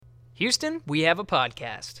Houston, we have a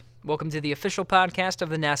podcast. Welcome to the official podcast of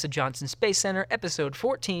the NASA Johnson Space Center, episode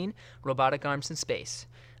 14, Robotic Arms in Space.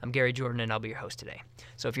 I'm Gary Jordan, and I'll be your host today.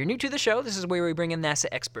 So if you're new to the show, this is where we bring in NASA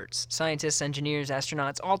experts, scientists, engineers,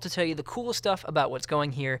 astronauts, all to tell you the coolest stuff about what's going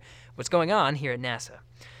on here at NASA.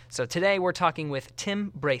 So today we're talking with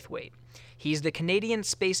Tim Braithwaite. He's the Canadian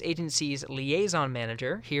Space Agency's Liaison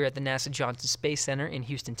Manager here at the NASA Johnson Space Center in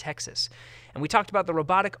Houston, Texas. And we talked about the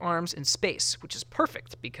robotic arms in space, which is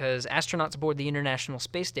perfect because astronauts aboard the International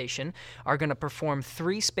Space Station are going to perform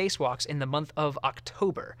 3 spacewalks in the month of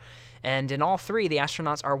October. And in all 3, the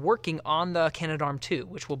astronauts are working on the Canadarm2,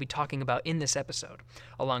 which we'll be talking about in this episode,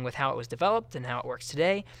 along with how it was developed and how it works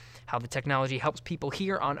today, how the technology helps people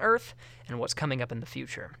here on Earth, and what's coming up in the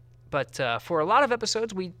future. But for a lot of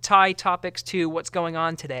episodes, we tie topics to what's going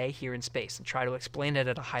on today here in space and try to explain it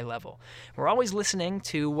at a high level. We're always listening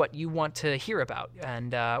to what you want to hear about,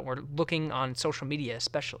 and we're looking on social media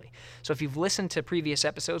especially. So if you've listened to previous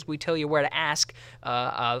episodes, we tell you where to ask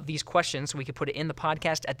these questions so we can put it in the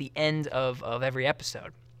podcast at the end of every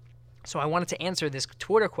episode. So I wanted to answer this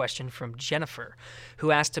Twitter question from Jennifer, who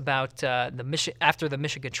asked about after the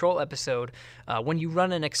Mission Control episode, when you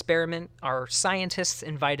run an experiment, are scientists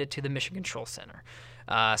invited to the Mission Control Center?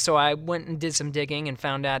 So I went and did some digging and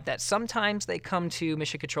found out that sometimes they come to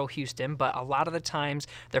Mission Control Houston, but a lot of the times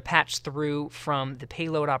they're patched through from the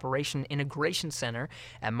Payload Operation Integration Center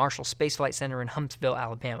at Marshall Space Flight Center in Huntsville,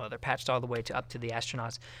 Alabama. They're patched all the way up to the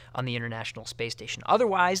astronauts on the International Space Station.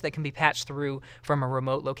 Otherwise, they can be patched through from a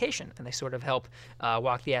remote location, and they sort of help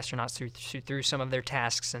walk the astronauts through some of their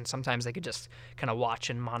tasks, and sometimes they could just kind of watch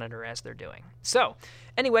and monitor as they're doing. So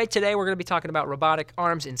anyway, today we're going to be talking about robotic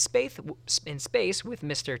arms in space with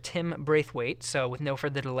Mr. Tim Braithwaite. So with no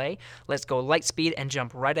further delay, let's go light speed and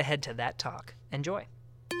jump right ahead to that talk. Enjoy.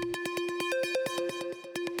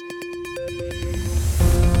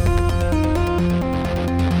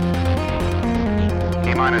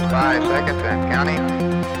 T-minus 5 seconds and counting.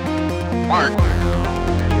 Mark.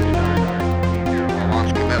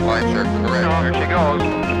 Launch commit lights are correct. Here she goes.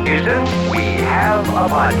 Houston, we have a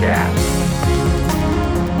podcast.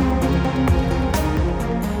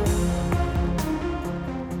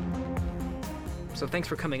 So thanks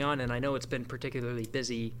for coming on, and I know it's been particularly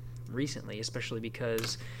busy recently, especially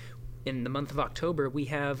because in the month of October we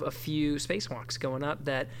have a few spacewalks going up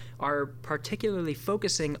that are particularly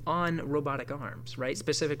focusing on robotic arms, right?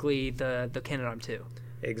 Specifically the Canadarm2.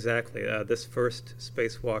 Exactly. This first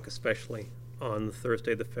spacewalk, especially on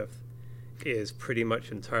Thursday the 5th, is pretty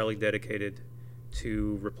much entirely dedicated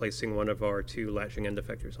to replacing one of our 2 latching end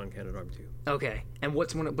effectors on Canadarm2. Okay, and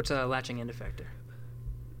what's a latching end effector?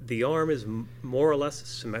 The arm is more or less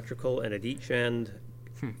symmetrical, and at each end,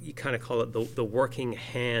 you kind of call it the working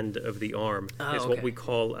hand of the arm is what we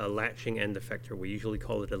call a latching end effector. We usually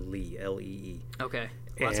call it a LEE, L-E-E. Okay,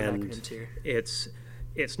 lots of acronyms here.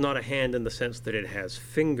 It's not a hand in the sense that it has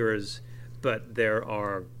fingers, but there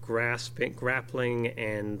are grappling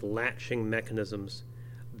and latching mechanisms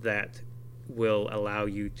that will allow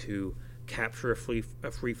you to capture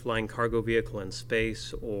a free-flying cargo vehicle in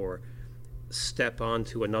space, or step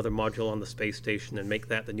onto another module on the space station and make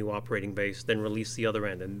that the new operating base, then release the other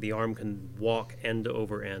end, and the arm can walk end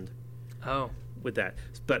over end. With that.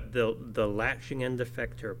 But the latching end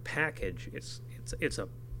effector package, it's a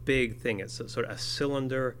big thing. It's sort of a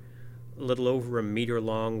cylinder, a little over a meter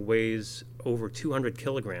long, weighs over 200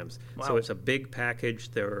 kilograms. Wow. So it's a big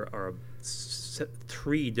package. There are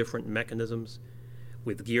 3 different mechanisms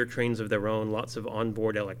with gear trains of their own, lots of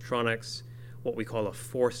onboard electronics, what we call a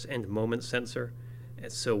force and moment sensor.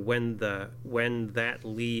 And so when that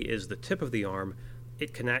LEE is the tip of the arm,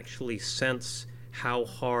 it can actually sense how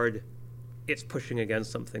hard it's pushing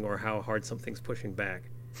against something or how hard something's pushing back.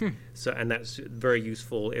 So, and that's very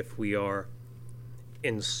useful if we are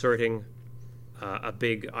inserting a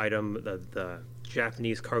big item. The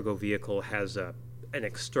Japanese cargo vehicle has an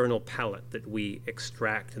external pallet that we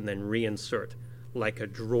extract and then reinsert, like a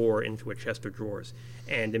drawer into a chest of drawers.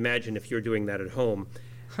 And imagine if you're doing that at home,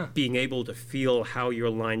 being able to feel how you're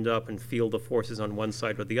lined up and feel the forces on one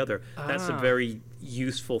side or the other. That's a very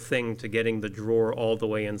useful thing to getting the drawer all the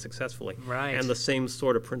way in successfully. Right. And the same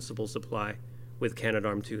sort of principles apply with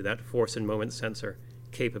Canadarm2. That force and moment sensor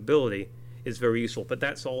capability is very useful, but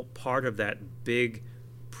that's all part of that big,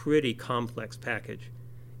 pretty complex package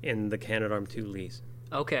in the Canadarm2 LEEs.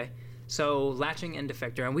 Okay. So latching end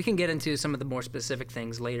effector, and we can get into some of the more specific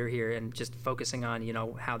things later here, and just focusing on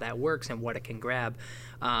how that works and what it can grab.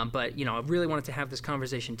 But I really wanted to have this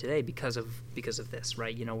conversation today because of this,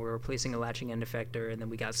 right? We're replacing a latching end effector, and then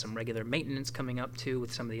we got some regular maintenance coming up too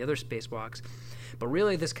with some of the other spacewalks. But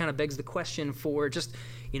really, this kind of begs the question for just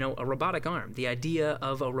a robotic arm, the idea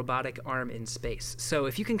of a robotic arm in space. So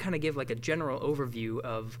if you can kind of give like a general overview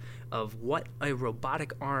of what a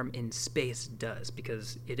robotic arm in space does,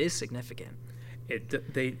 because it is significant.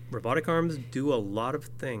 Robotic arms do a lot of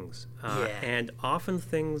things, and often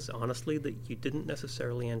things, honestly, that you didn't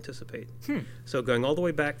necessarily anticipate. So going all the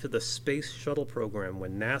way back to the Space Shuttle program,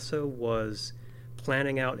 when NASA was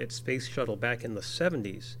planning out its space shuttle back in the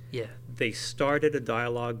 70s, they started a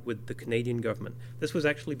dialogue with the Canadian government. This was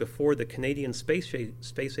actually before the Canadian Space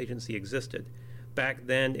Agency existed. Back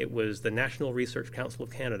then, it was the National Research Council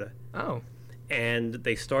of Canada. Oh. And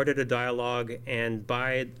they started a dialogue, and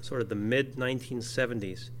by sort of the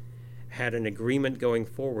mid-1970s, had an agreement going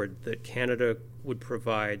forward that Canada would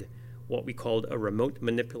provide what we called a remote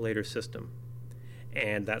manipulator system.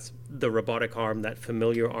 And that's the robotic arm, that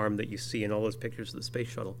familiar arm that you see in all those pictures of the space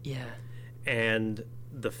shuttle. Yeah. And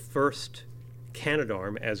the first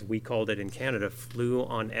Canadarm, as we called it in Canada, flew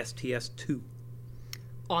on STS-2.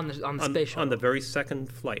 On the space shuttle? On the very second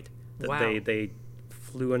flight. Wow. They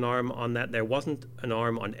flew an arm on that. There wasn't an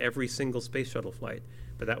arm on every single space shuttle flight,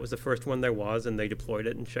 but that was the first one there was, and they deployed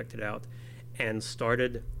it and checked it out and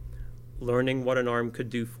started learning what an arm could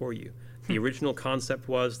do for you. The original concept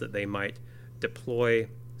was that they might deploy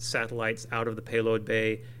satellites out of the payload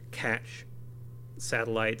bay, catch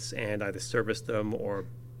satellites and either service them or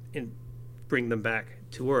bring them back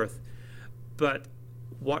to Earth. But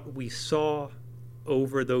what we saw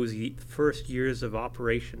over those first years of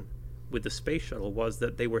operation with the space shuttle was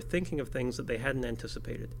that they were thinking of things that they hadn't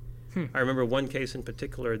anticipated. I remember one case in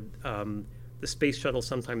particular, the space shuttle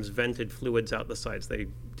sometimes vented fluids out the sides. They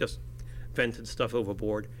just vented stuff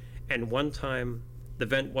overboard. And one time, the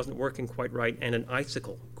vent wasn't working quite right, and an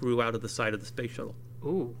icicle grew out of the side of the space shuttle.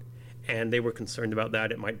 Ooh. And they were concerned about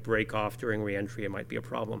that. It might break off during reentry. It might be a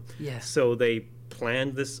problem. Yeah. So they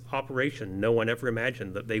planned this operation. No one ever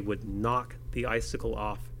imagined that they would knock the icicle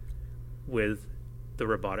off with the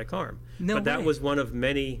robotic arm. But that was one of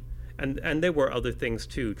many, and there were other things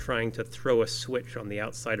too, trying to throw a switch on the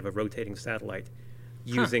outside of a rotating satellite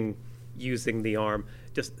using the arm.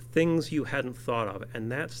 Just things you hadn't thought of.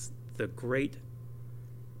 And that's the great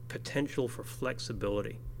potential for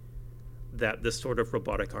flexibility that this sort of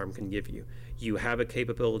robotic arm can give you. You have a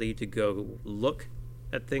capability to go look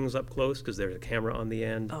at things up close because there's a camera on the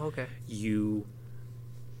end. Oh, okay.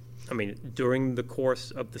 During the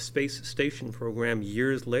course of the space station program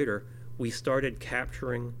years later, we started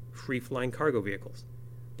capturing free-flying cargo vehicles.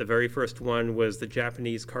 The very first one was the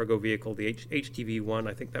Japanese cargo vehicle, the HTV-1.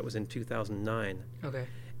 I think that was in 2009. Okay.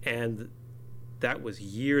 And that was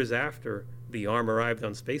years after the arm arrived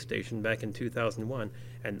on space station back in 2001.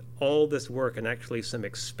 And all this work and actually some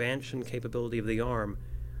expansion capability of the arm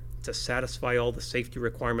to satisfy all the safety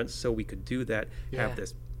requirements so we could do that, have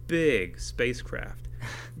this big spacecraft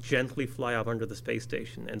gently fly up under the space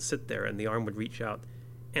station and sit there, and the arm would reach out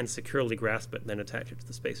and securely grasp it and then attach it to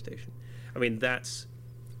the space station. That's,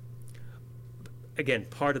 again,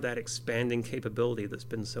 part of that expanding capability that's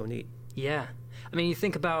been so neat. Yeah. You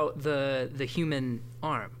think about the human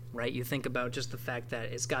arm, right? You think about just the fact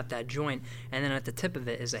that it's got that joint, and then at the tip of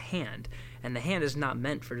it is a hand. And the hand is not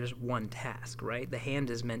meant for just one task, right? The hand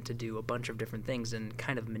is meant to do a bunch of different things and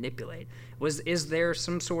kind of manipulate. Is there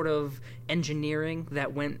some sort of engineering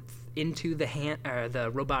that went into the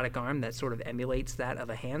robotic arm that sort of emulates that of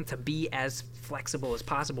a hand to be as flexible as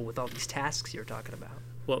possible with all these tasks you're talking about?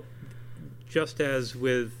 Well, just as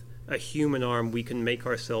with a human arm, we can make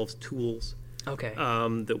ourselves tools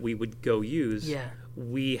that we would go use. Yeah.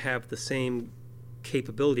 We have the same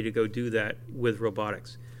capability to go do that with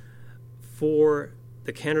robotics. For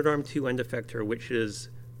the Canadarm2 end effector, which is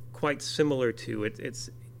quite similar to it's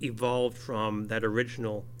evolved from that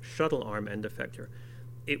original shuttle arm end effector.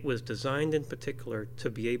 It was designed in particular to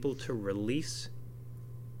be able to release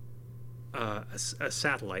a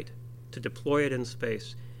satellite, to deploy it in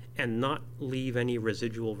space, and not leave any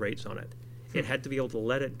residual rates on it. It had to be able to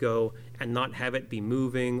let it go and not have it be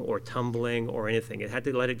moving or tumbling or anything. It had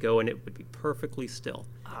to let it go and it would be perfectly still.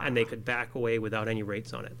 And they could back away without any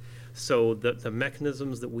rates on it. So the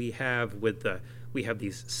mechanisms that we have we have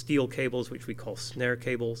these steel cables, which we call snare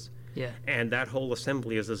cables. Yeah. And that whole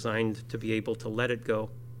assembly is designed to be able to let it go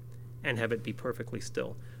and have it be perfectly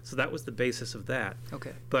still. So that was the basis of that.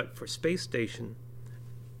 Okay. But for space station,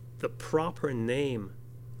 the proper name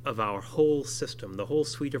of our whole system, the whole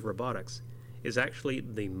suite of robotics, is actually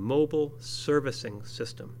the mobile servicing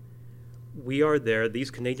system. We are there,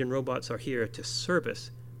 these Canadian robots are here to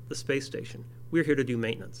service the space station. We're here to do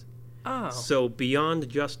maintenance. Oh. So beyond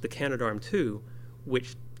just the Canadarm2,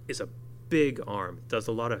 which is a big arm, does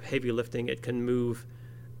a lot of heavy lifting, it can move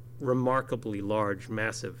remarkably large,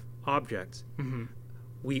 massive objects. Mm-hmm.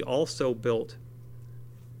 We also built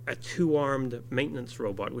a 2-armed maintenance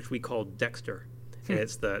robot, which we call Dexter. And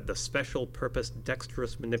it's the special purpose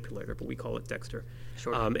dexterous manipulator, but we call it Dexter.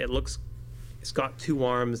 Sure. It's got 2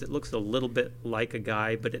 arms. It looks a little bit like a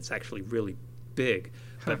guy, but it's actually really big.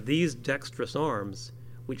 But these dexterous arms,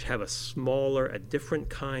 which have a different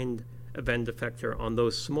kind of end effector on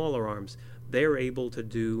those smaller arms, they're able to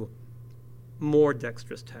do more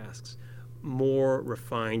dexterous tasks, more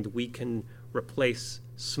refined. We can replace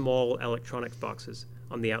small electronics boxes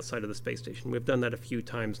on the outside of the space station. We've done that a few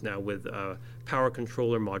times now with power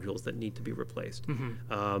controller modules that need to be replaced.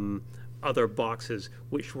 Mm-hmm. Other boxes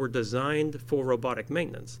which were designed for robotic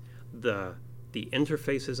maintenance. The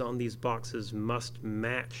interfaces on these boxes must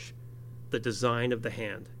match the design of the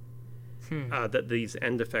hand. That these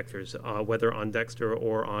end effectors, whether on Dexter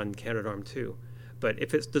or on Canadarm2. But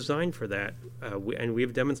if it's designed for that, and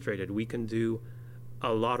we've demonstrated, we can do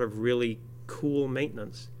a lot of really cool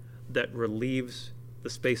maintenance that relieves the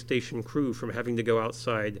space station crew from having to go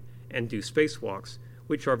outside and do spacewalks,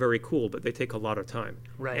 which are very cool, but they take a lot of time.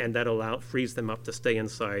 Right. And that frees them up to stay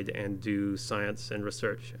inside and do science and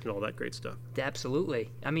research and all that great stuff. Absolutely.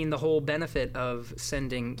 I mean, the whole benefit of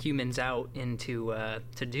sending humans out into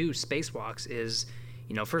to do spacewalks is,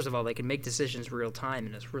 first of all, they can make decisions real time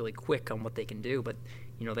and it's really quick on what they can do, but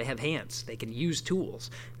they have hands. They can use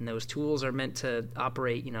tools, and those tools are meant to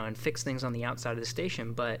operate, and fix things on the outside of the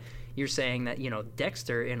station. But you're saying that,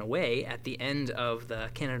 Dexter, in a way, at the end of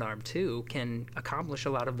the Canadarm2, can accomplish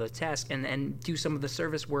a lot of the tasks and do some of the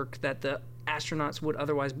service work that the astronauts would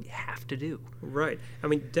otherwise have to do. Right. I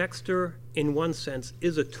mean, Dexter, in one sense,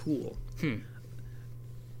 is a tool.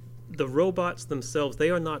 The robots themselves,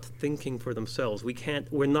 they are not thinking for themselves.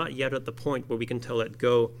 We're not yet at the point where we can tell it,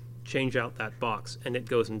 go change out that box, and it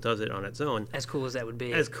goes and does it on its own. As cool as that would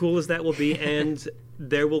be. As cool as that will be, and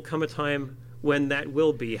there will come a time when that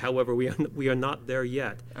will be. However, we are not there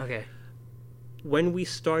yet. Okay. When we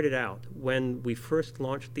started out, when we first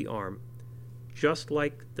launched the arm, just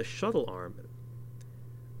like the shuttle arm,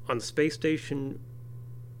 on the space station,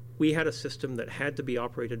 we had a system that had to be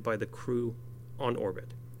operated by the crew on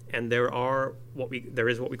orbit. And there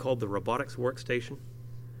is what we call the robotics workstation.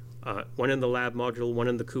 One in the lab module, one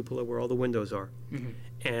in the cupola where all the windows are. Mm-hmm.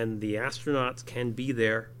 And the astronauts can be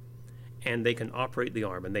there and they can operate the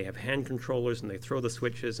arm. And they have hand controllers and they throw the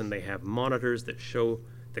switches and they have monitors that show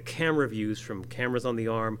the camera views from cameras on the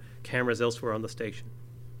arm, cameras elsewhere on the station.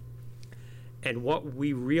 And what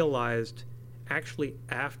we realized actually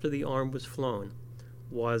after the arm was flown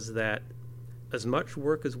was that as much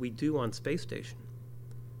work as we do on space station,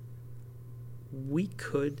 we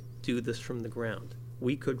could do this from the ground.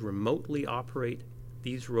 We could remotely operate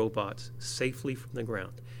these robots safely from the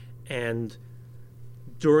ground. And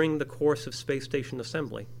during the course of space station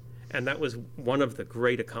assembly, and that was one of the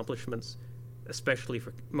great accomplishments, mostly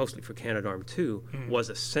for Canadarm2, was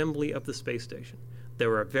assembly of the space station. There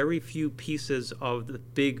were very few pieces of the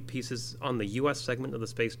big pieces on the U.S. segment of the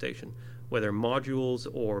space station, whether modules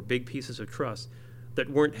or big pieces of truss, that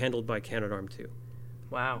weren't handled by Canadarm2.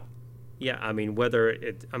 Wow. Yeah, I mean,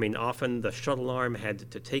 often the shuttle arm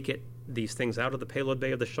had to take these things out of the payload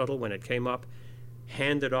bay of the shuttle when it came up,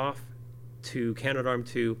 hand it off to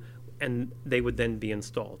Canadarm2, and they would then be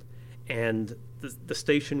installed. And the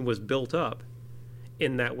station was built up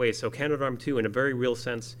in that way. So Canadarm2, in a very real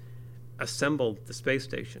sense, assembled the space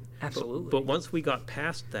station. Absolutely. But once we got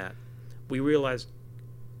past that, we realized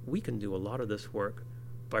we can do a lot of this work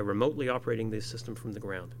by remotely operating this system from the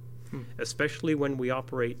ground, especially when we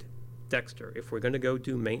operate Dexter. If we're going to go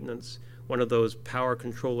do maintenance, one of those power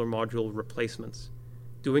controller module replacements,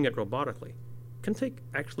 doing it robotically can take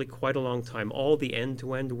actually quite a long time. All the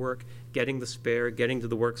end-to-end work, getting the spare, getting to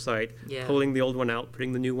the work site, pulling the old one out,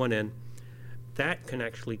 putting the new one in, that can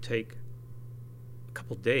actually take a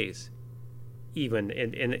couple days, even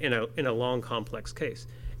in a long, complex case.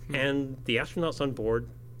 And the astronauts on board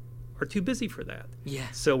are too busy for that. Yeah.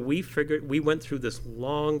 So we went through this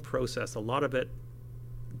long process, a lot of it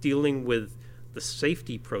dealing with the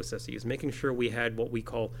safety processes, making sure we had what we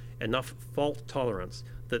call enough fault tolerance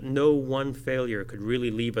that no one failure could really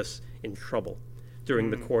leave us in trouble during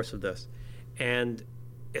the course of this, and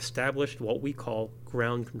established what we call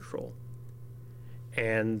ground control.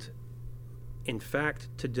 And in fact,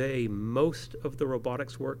 today, most of the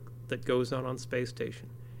robotics work that goes on space station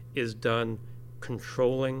is done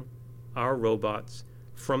controlling our robots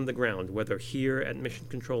from the ground, whether here at Mission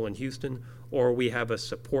Control in Houston, or we have a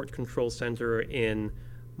support control center in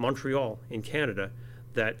Montreal in Canada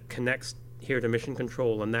that connects here to Mission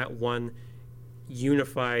Control, and that one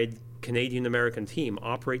unified Canadian-American team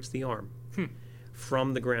operates the arm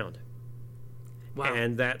from the ground. Wow.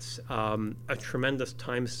 And that's a tremendous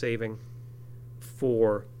time saving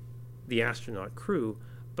for the astronaut crew,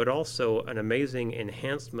 but also an amazing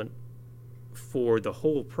enhancement for the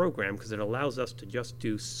whole program, because it allows us to just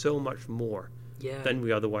do so much more than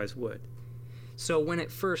we otherwise would. So when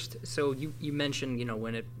it first, so you mentioned,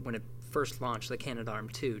 when it first launched the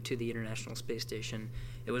Canadarm2 to the International Space Station,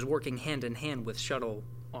 it was working hand in hand with shuttle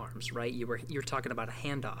arms, right? You're talking about a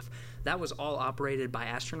handoff. That was all operated by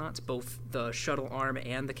astronauts, both the shuttle arm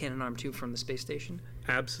and the Canadarm2 from the space station?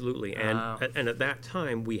 Absolutely. And at that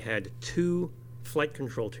time, we had 2 flight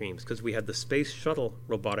control teams, because we had the space shuttle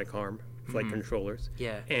robotic arm flight controllers.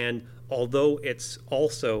 Yeah. And although it's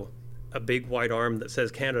also a big white arm that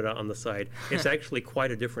says Canada on the side, it's actually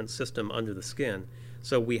quite a different system under the skin.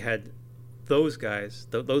 So we had those guys,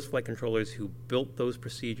 those flight controllers who built those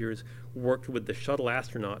procedures, worked with the shuttle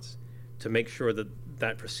astronauts to make sure that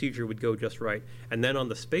that procedure would go just right. And then on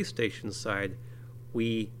the space station side,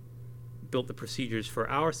 we built the procedures for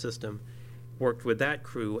our system, worked with that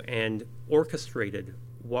crew, and orchestrated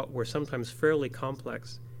what were sometimes fairly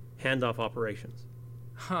complex handoff operations.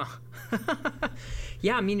 Huh.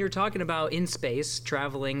 Yeah, I mean, you're talking about in space,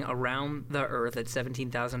 traveling around the Earth at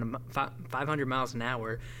 17,500 miles an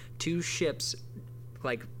hour, 2 ships,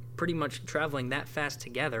 like, pretty much traveling that fast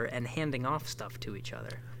together and handing off stuff to each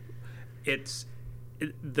other. It's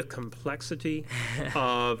the complexity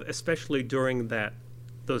of, especially during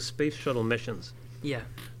those space shuttle missions. Yeah.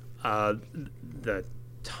 The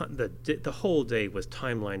whole day was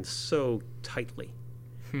timelined so tightly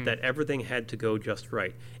that everything had to go just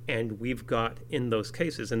right. And we've got in those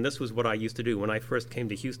cases, and this was what I used to do when I first came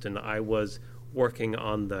to Houston. I was working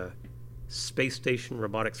on the space station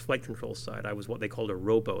robotics flight control side. I was what they called a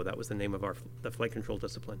robo. That was the name of the flight control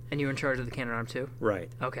discipline. And you were in charge of the Canadarm2? Right.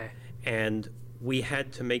 Okay. And we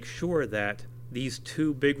had to make sure that these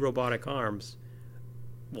 2 big robotic arms,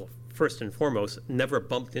 well, first and foremost, never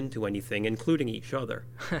bumped into anything, including each other.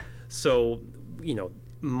 So,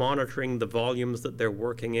 monitoring the volumes that they're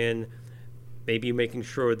working in, maybe making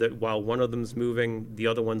sure that while one of them's moving, the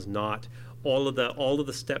other one's not. All of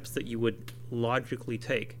the steps that you would logically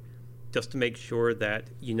take, just to make sure that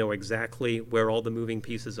you know exactly where all the moving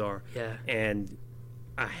pieces are. Yeah. And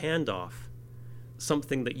a handoff,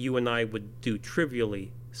 something that you and I would do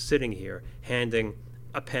trivially sitting here, handing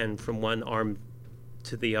a pen from one arm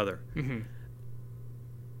to the other. And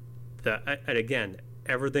again,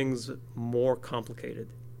 everything's more complicated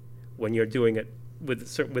when you're doing it with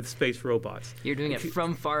space robots. You're doing it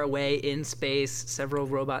from far away in space, several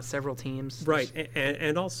robots, several teams. Right,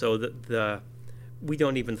 and also we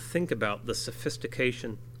don't even think about the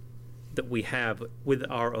sophistication that we have with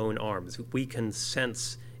our own arms. We can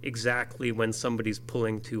sense exactly when somebody's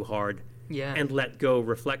pulling too hard and let go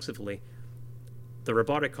reflexively. The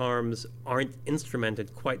robotic arms aren't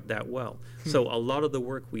instrumented quite that well. So a lot of the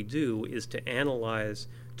work we do is to analyze,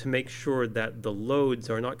 to make sure that the loads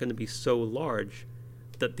are not going to be so large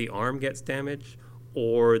that the arm gets damaged,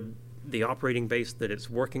 or the operating base that it's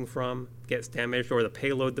working from gets damaged, or the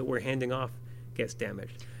payload that we're handing off gets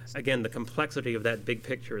damaged. Again, the complexity of that big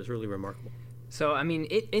picture is really remarkable. So, I mean,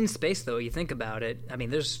 in space, though, you think about it, I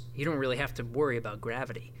mean, you don't really have to worry about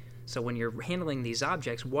gravity. So when you're handling these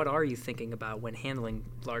objects, what are you thinking about when handling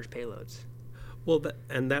large payloads? Well,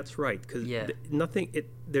 and that's right, because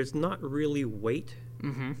there's not really weight,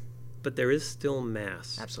 but there is still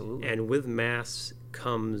mass. Absolutely. And with mass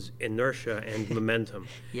comes inertia and momentum.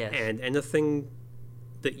 Yes. And anything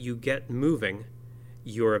that you get moving,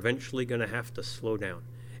 you're eventually going to have to slow down.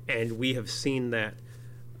 And we have seen that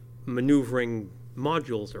maneuvering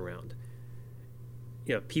modules around.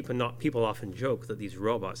 People often joke that these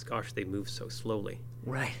robots, gosh, they move so slowly.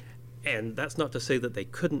 Right. And that's not to say that they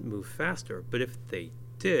couldn't move faster, but if they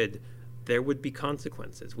did, there would be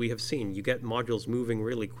consequences. We have seen you get modules moving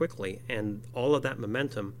really quickly, and all of that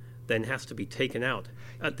momentum then has to be taken out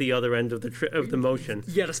at the other end of the motion.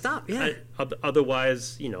 You got to stop, yeah.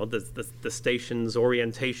 Otherwise, the station's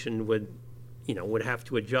orientation would have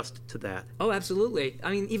to adjust to that. Oh, absolutely.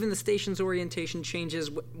 I mean, even the station's orientation changes,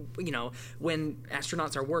 when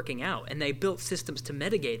astronauts are working out, and they built systems to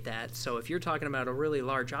mitigate that. So if you're talking about a really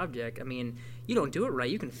large object, I mean, you don't do it right,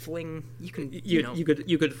 you can fling, You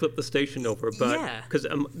could flip the station over, but Yeah. because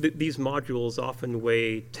these modules often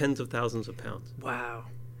weigh tens of thousands of pounds. Wow.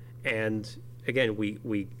 And again,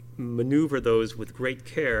 we maneuver those with great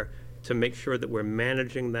care to make sure that we're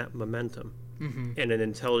managing that momentum in an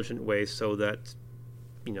intelligent way so that,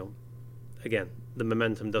 again, the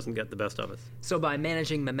momentum doesn't get the best of us. So by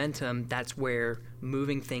managing momentum, that's where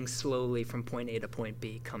moving things slowly from point A to point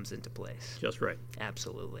B comes into place. Just right.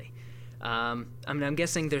 Absolutely. I'm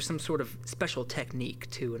guessing there's some sort of special technique,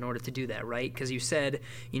 too, in order to do that, right? Because you said,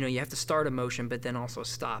 you have to start a motion, but then also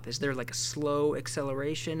stop. Is there like a slow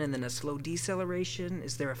acceleration and then a slow deceleration?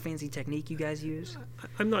 Is there a fancy technique you guys use?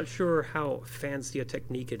 I'm not sure how fancy a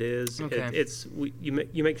technique it is. Okay.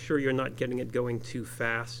 You make sure you're not getting it going too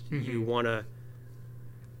fast. You want to...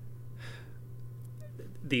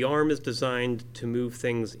 The arm is designed to move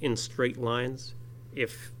things in straight lines.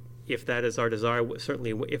 If that is our desire,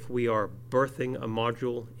 certainly if we are berthing a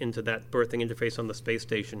module into that berthing interface on the space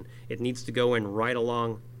station, it needs to go in right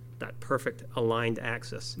along that perfect aligned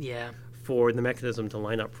axis for the mechanism to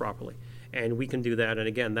line up properly. And we can do that. And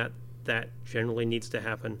again, that generally needs to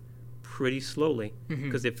happen pretty slowly,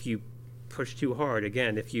 because if you push too hard,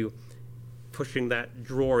 again, if you pushing that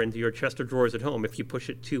drawer into your chest of drawers at home, if you push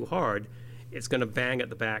it too hard, it's going to bang at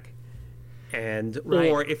the back.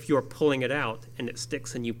 Or if you're pulling it out and it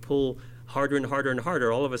sticks and you pull harder and harder and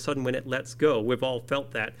harder, all of a sudden when it lets go, we've all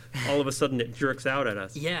felt that, all of a sudden it jerks out at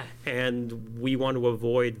us. Yeah. And we want to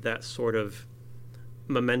avoid that sort of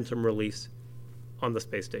momentum release on the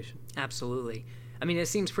space station. Absolutely. I mean, it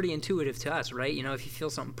seems pretty intuitive to us, right? If you feel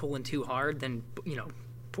something pulling too hard, then,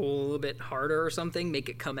 pull a little bit harder or something, make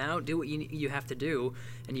it come out, do what you have to do,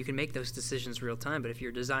 and you can make those decisions real time. But if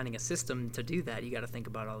you're designing a system to do that, you got to think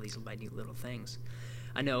about all these minute little things.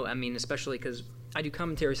 I know, especially because I do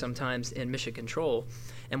commentary sometimes in Mission Control,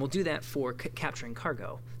 and we'll do that for capturing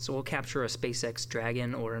cargo. So we'll capture a SpaceX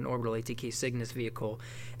Dragon or an orbital ATK Cygnus vehicle,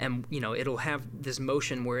 and it'll have this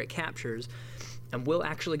motion where it captures, and we'll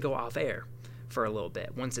actually go off air for a little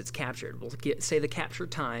bit. Once it's captured, we'll say the capture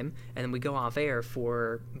time, and then we go off air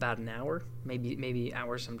for about an hour, maybe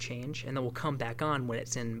hour some change, and then we'll come back on when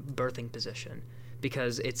it's in berthing position,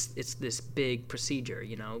 because it's this big procedure,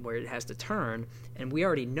 where it has to turn, and we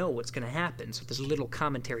already know what's going to happen. So there's a little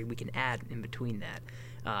commentary we can add in between that.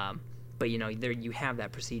 But there you have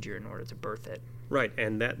that procedure in order to berth it. Right,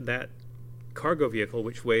 and that cargo vehicle,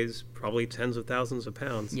 which weighs probably tens of thousands of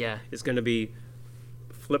pounds, is going to be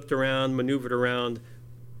flipped around, maneuvered around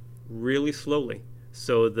really slowly,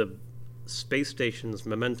 so the space station's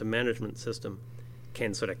momentum management system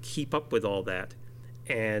can sort of keep up with all that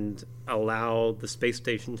and allow the space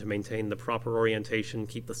station to maintain the proper orientation,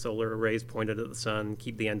 keep the solar arrays pointed at the sun,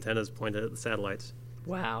 keep the antennas pointed at the satellites.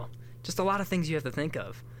 Wow. Just a lot of things you have to think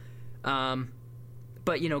of.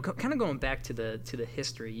 But, kind of going back to the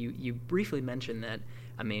history, you briefly mentioned that,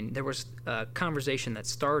 there was a conversation that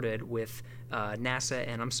started with NASA,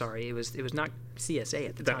 and I'm sorry, it was not CSA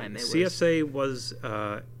at the time. CSA was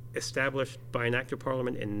established by an act of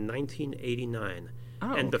Parliament in 1989.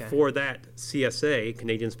 Oh, and okay. Before that, CSA,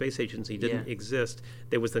 Canadian Space Agency, didn't exist.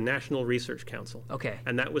 There was the National Research Council. Okay.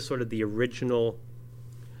 And that was sort of the original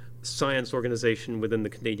science organization within the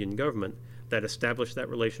Canadian government that established that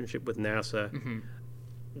relationship with NASA,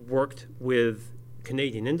 worked with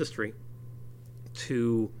Canadian industry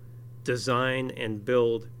to design and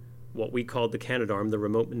build what we called the Canadarm, the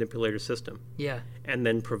remote manipulator system. Yeah. And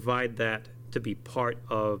then provide that to be part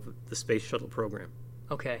of the space shuttle program.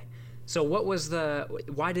 Okay. So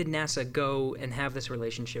why did NASA go and have this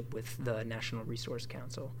relationship with the National Resource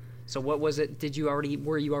Council? So what was it?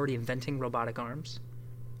 Were you already inventing robotic arms?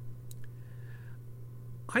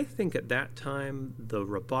 I think at that time the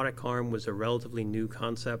robotic arm was a relatively new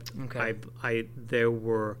concept. Okay. There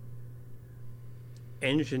were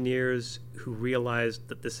engineers who realized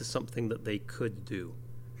that this is something that they could do.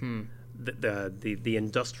 The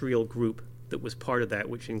industrial group that was part of that,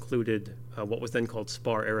 which included what was then called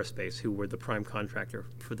Spar Aerospace, who were the prime contractor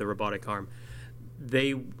for the robotic arm,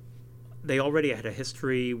 they already had a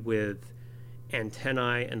history with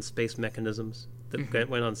antennae and space mechanisms that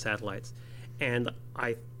went on satellites. And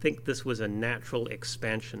I think this was a natural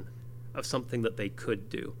expansion of something that they could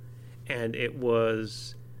do. And it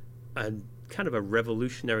was a kind of a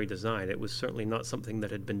revolutionary design. It was certainly not something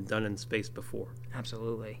that had been done in space before.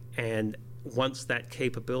 Absolutely. And once that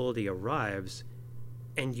capability arrives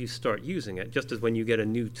and you start using it, just as when you get a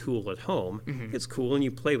new tool at home, it's cool and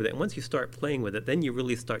you play with it. And once you start playing with it, then you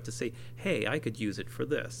really start to say, hey, I could use it for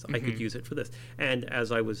this. I could use it for this. And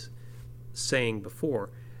as I was saying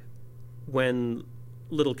before, when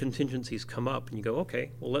little contingencies come up, and you go,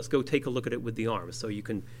 okay, well, let's go take a look at it with the arm. So you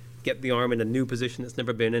can get the arm in a new position it's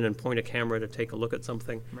never been in and point a camera to take a look at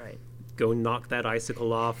something. Right. Go knock that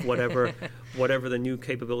icicle off, whatever the new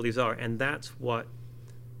capabilities are. And that's what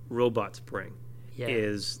robots bring,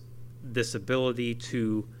 is this ability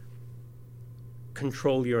to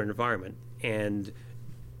control your environment and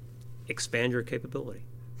expand your capability.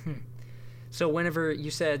 So whenever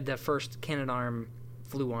you said the first Canadarm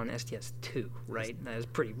flew on STS-2, right? That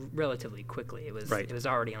was relatively quickly. It was It was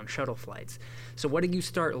already on shuttle flights. So what did you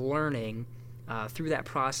start learning through that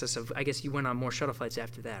process of? I guess you went on more shuttle flights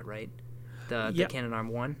after that, right? The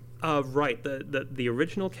Canadarm1. Right. The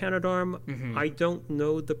original Canadarm. I don't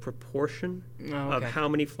know the proportion of how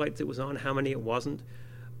many flights it was on, how many it wasn't.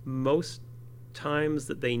 Most times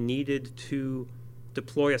that they needed to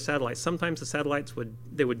deploy a satellite, sometimes the satellites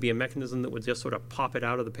there would be a mechanism that would just sort of pop it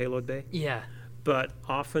out of the payload bay. Yeah. But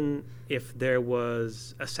often, if there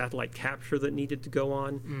was a satellite capture that needed to go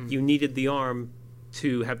on, you needed the arm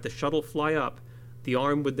to have the shuttle fly up. The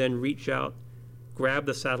arm would then reach out, grab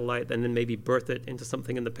the satellite, and then maybe berth it into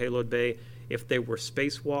something in the payload bay. If there were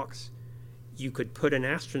spacewalks, you could put an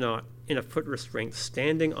astronaut in a foot restraint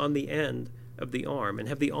standing on the end of the arm and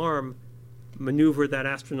have the arm maneuver that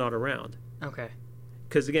astronaut around. Okay.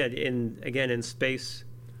 Because again, in space,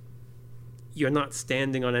 you're not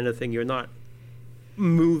standing on anything. You're not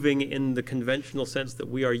moving in the conventional sense that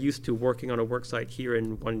we are used to working on a work site here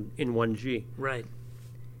in 1G. Right.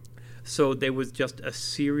 So there was just a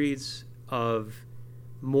series of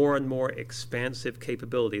more and more expansive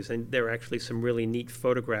capabilities, and there are actually some really neat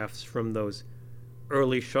photographs from those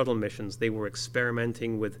early shuttle missions. They were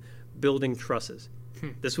experimenting with building trusses.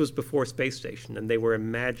 This was before space station, and they were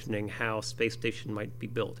imagining how space station might be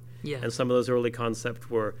built. Yeah. And some of those early concepts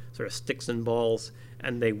were sort of sticks and balls,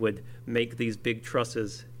 and they would make these big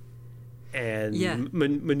trusses and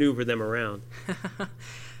maneuver them around.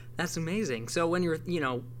 That's amazing. So when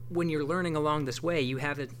you're learning along this way, you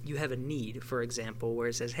have a need, for example, where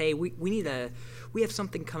it says, hey, we have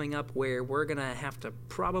something coming up where we're gonna have to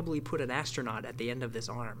probably put an astronaut at the end of this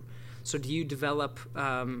arm. So do you develop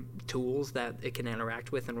tools that it can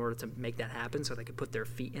interact with in order to make that happen, so they could put their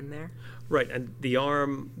feet in there? Right, and the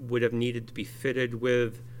arm would have needed to be fitted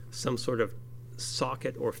with some sort of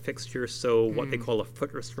socket or fixture, so what they call a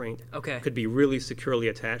foot restraint could be really securely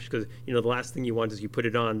attached, because the last thing you want is you put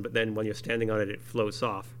it on, but then when you're standing on it, it floats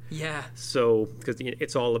off. Yeah. So because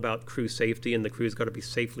it's all about crew safety, and the crew's got to be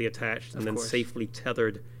safely attached and then safely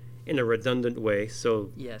tethered in a redundant way, so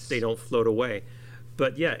they don't float away.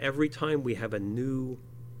 But every time we have a new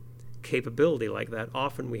capability like that,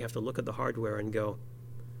 often we have to look at the hardware and go,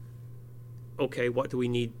 okay, what do we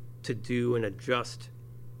need to do and adjust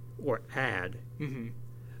or add?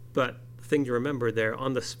 But the thing to remember there,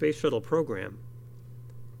 on the Space Shuttle program,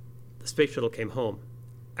 the Space Shuttle came home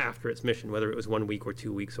after its mission, whether it was 1 week or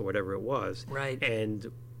 2 weeks or whatever it was. Right.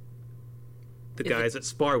 And the guys at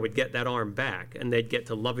SPAR would get that arm back, and they'd get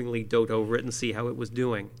to lovingly dote over it and see how it was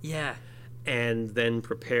doing. Yeah. And then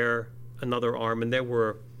prepare another arm. And there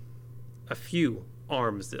were a few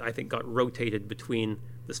arms that I think got rotated between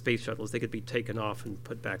the space shuttles. They could be taken off and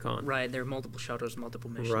put back on. Right, there are multiple shuttles, multiple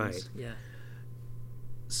missions. Right. Yeah.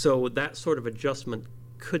 So that sort of adjustment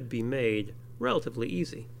could be made relatively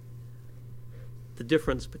easy. The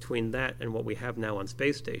difference between that and what we have now on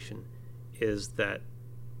Space Station is that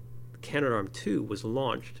Canadarm2 was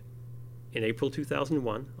launched in April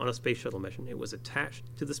 2001 on a space shuttle mission. It was attached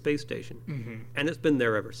to the space station, and it's been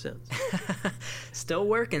there ever since. Still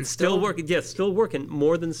working. Still working. Yes, still working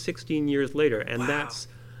more than 16 years later, and that's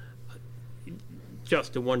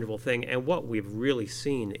just a wonderful thing. And what we've really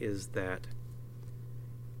seen is that,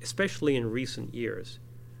 especially in recent years,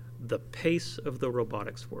 the pace of the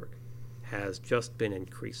robotics work has just been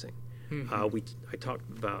increasing. I talked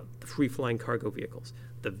about the free-flying cargo vehicles.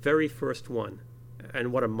 The very first one,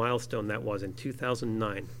 and what a milestone that was in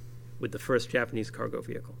 2009 with the first Japanese cargo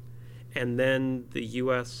vehicle. And then the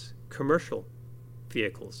U.S. commercial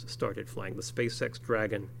vehicles started flying, the SpaceX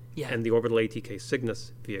Dragon and the Orbital ATK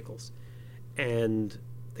Cygnus vehicles. And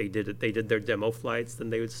they did their demo flights, then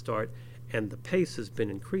they would start, and the pace has been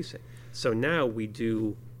increasing. So now we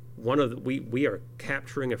do we are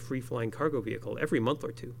capturing a free-flying cargo vehicle every month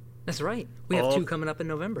or two. That's right. We have 2 coming up in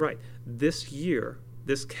November. Right. This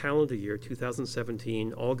calendar year,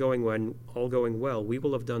 2017, all going well, we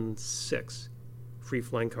will have done 6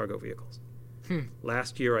 free-flying cargo vehicles.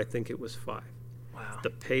 Last year, I think it was 5. Wow.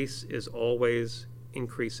 The pace is always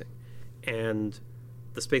increasing. And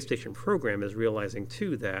the space station program is realizing,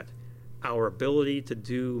 too, that our ability to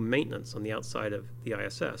do maintenance on the outside of the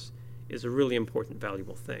ISS is a really important,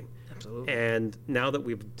 valuable thing. Absolutely. And now that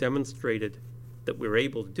we've demonstrated that we're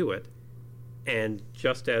able to do it, and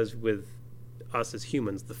just as with us as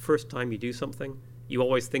humans, the first time you do something, you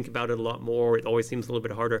always think about it a lot more. It always seems a little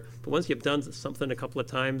bit harder. But once you've done something a couple of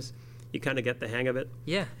times, you kind of get the hang of it.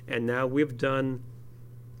 Yeah. And now we've done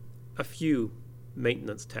a few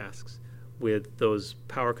maintenance tasks with those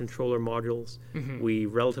power controller modules. We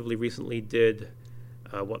relatively recently did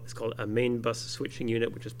what is called a main bus switching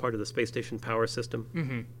unit, which is part of the space station power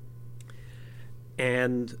system.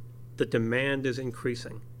 And the demand is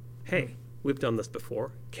increasing. Hey, we've done this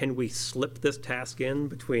before. Can we slip this task in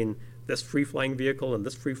between this free-flying vehicle and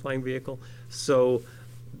this free-flying vehicle? So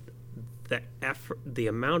the effort, the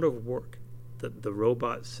amount of work that the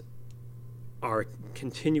robots are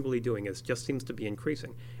continually doing just seems to be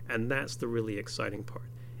increasing. And that's the really exciting part,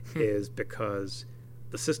 is because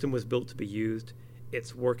the system was built to be used.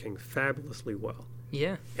 It's working fabulously well.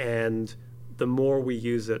 Yeah. And the more we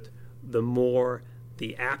use it, the more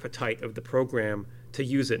the appetite of the program to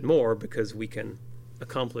use it more, because we can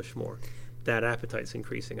accomplish more. That appetite's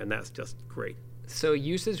increasing, and that's just great. So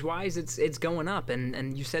usage-wise, it's going up,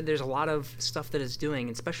 and you said there's a lot of stuff that it's doing,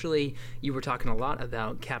 especially you were talking a lot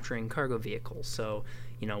about capturing cargo vehicles. So,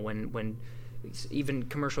 you know, when even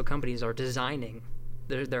commercial companies are designing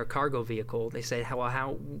their cargo vehicle, they say,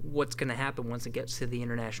 what's going to happen once it gets to the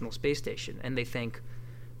International Space Station? And they think,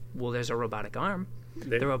 well, there's a robotic arm.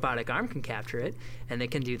 The robotic arm can capture it, and they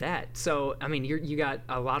can do that. So, I mean, you got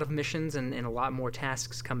a lot of missions and a lot more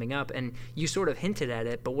tasks coming up, and you sort of hinted at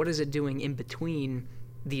it, but what is it doing in between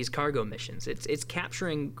these cargo missions? It's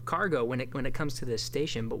capturing cargo when it comes to this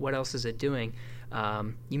station, but what else is it doing?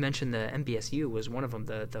 You mentioned the MBSU was one of them,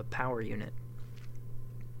 the power unit.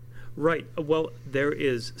 Right. Well, there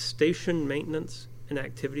is station maintenance and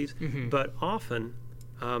activities, but often,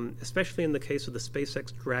 especially in the case of the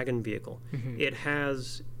SpaceX Dragon vehicle, it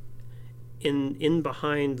has in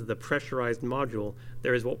behind the pressurized module,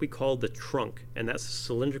 there is what we call the trunk, and that's a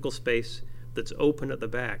cylindrical space that's open at the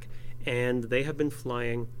back. And they have been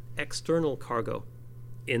flying external cargo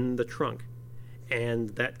in the trunk, and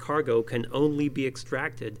that cargo can only be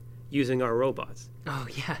extracted using our robots. Oh,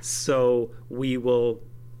 yeah. So we will,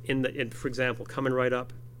 for example, coming right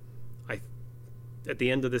up, at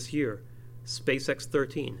the end of this year, SpaceX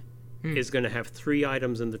 13 is going to have 3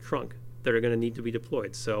 items in the trunk that are going to need to be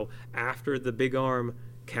deployed. So after the big arm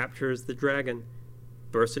captures the Dragon,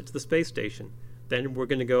 bursts it to the space station, then we're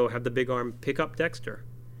going to go have the big arm pick up Dexter,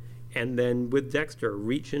 and then with Dexter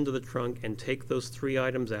reach into the trunk and take those 3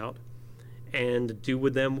 items out and do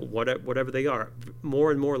with them whatever they are.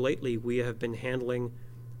 More and more lately, we have been handling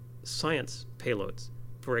science payloads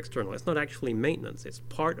for external. It's not actually maintenance. It's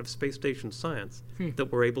part of space station science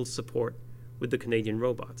that we're able to support with the Canadian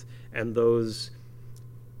robots. And those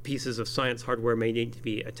pieces of science hardware may need to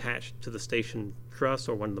be attached to the station truss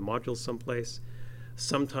or one of the modules someplace.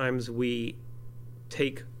 Sometimes we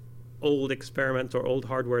take old experiments or old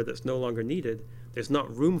hardware that's no longer needed. There's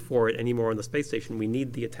not room for it anymore on the space station. We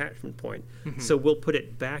need the attachment point. So we'll put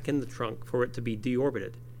it back in the trunk for it to be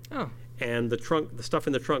deorbited. Oh. And the stuff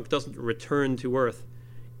in the trunk doesn't return to Earth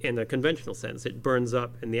in a conventional sense. It burns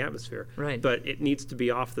up in the atmosphere. Right. But it needs to be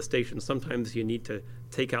off the station. Sometimes you need to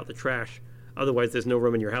take out the trash. Otherwise, there's no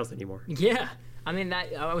room in your house anymore. Yeah. I mean,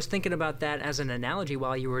 I was thinking about that as an analogy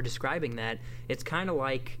while you were describing that. It's kind of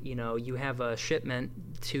like, you know, you have a shipment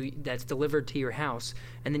that's delivered to your house,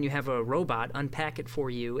 and then you have a robot unpack it for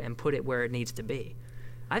you and put it where it needs to be.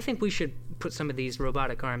 I think we should put some of these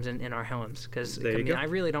robotic arms in our homes, because I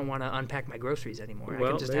really don't want to unpack my groceries anymore. Well,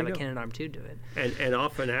 I can just have a Canadarm 2 do it. And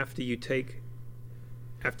often after you take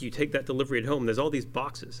that delivery at home, there's all these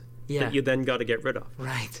boxes that you then got to get rid of.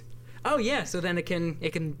 Right. Oh yeah. So then it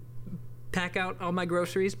can pack out all my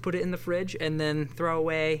groceries, put it in the fridge, and then throw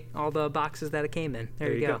away all the boxes that it came in.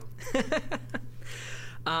 There you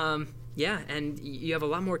go. Yeah, and you have a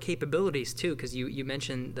lot more capabilities, too, because you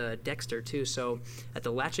mentioned the Dexter, too. So at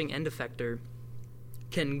the latching end effector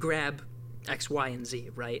can grab X, Y, and Z,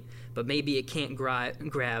 right? But maybe it can't grab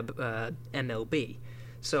MLB.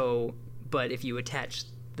 So, but if you attach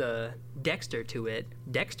the Dexter to it,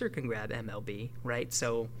 Dexter can grab MLB, right?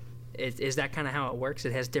 So is that kind of how it works?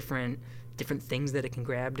 It has different things that it can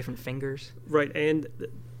grab, different fingers? Right, and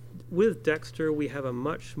with Dexter, we have a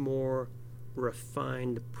much more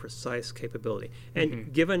refined, precise capability.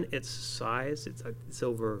 And given its size, it's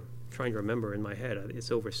over, trying to remember in my head,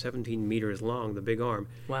 it's over 17 meters long, the big arm.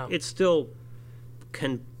 Wow. It still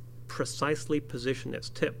can precisely position its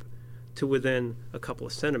tip to within a couple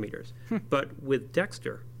of centimeters. But with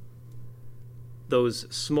Dexter,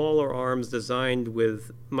 those smaller arms designed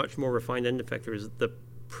with much more refined end effectors, the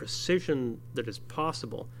precision that is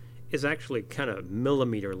possible is actually kind of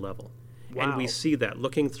millimeter level. And we Wow. see that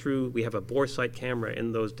looking through, we have a bore sight camera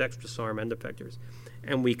in those dextrous arm end effectors,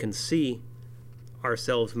 and we can see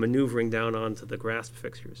ourselves maneuvering down onto the grasp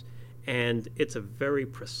fixtures. And it's a very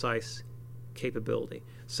precise capability.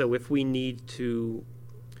 So if we need to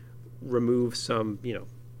remove some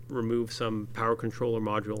power controller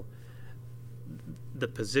module, the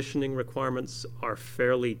positioning requirements are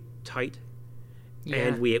fairly tight. Yeah.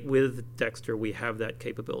 And with Dexter, we have that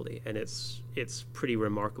capability, and it's pretty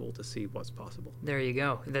remarkable to see what's possible. There you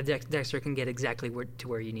go. The Dexter can get exactly to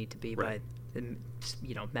where you need to be Right. by,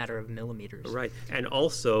 matter of millimeters. Right, and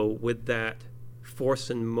also with that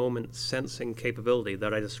force and moment sensing capability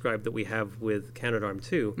that I described that we have with Canadarm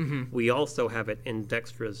 2, we also have it in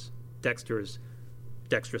Dexter's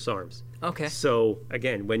dexterous arms. Okay. So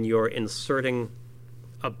again, when you're inserting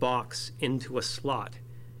a box into a slot,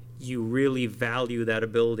 you really value that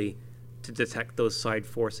ability to detect those side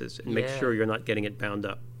forces and make Yeah. sure you're not getting it bound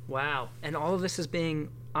up. Wow. And all of this is being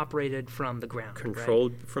operated from the ground. right?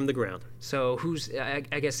 Controlled from the ground. So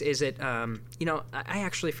I guess, is it, I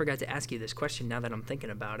actually forgot to ask you this question now that I'm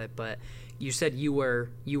thinking about it, but you said you were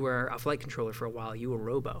a flight controller for a while, you were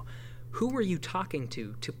Robo. Who were you talking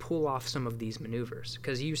to pull off some of these maneuvers?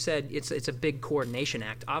 Because you said it's a big coordination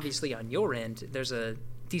act. Obviously on your end, there's a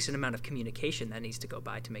decent amount of communication that needs to go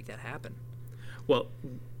by to make that happen. Well,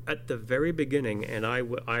 at the very beginning, and I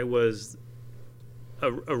was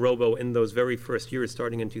a Robo in those very first years,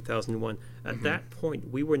 starting in 2001. At that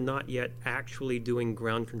point, we were not yet actually doing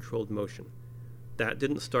ground-controlled motion. That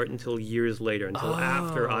didn't start until years later, until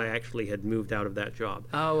after I actually had moved out of that job.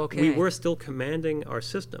 Oh, okay. We were still commanding our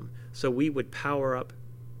system, so we would power up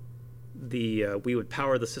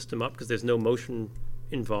the system up because there's no motion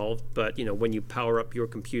involved. But when you power up your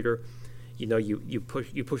computer, you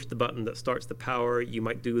push the button that starts the power. You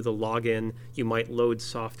might do the login. You might load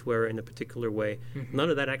software in a particular way. None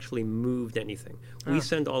of that actually moved anything. We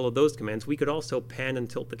send all of those commands. We could also pan and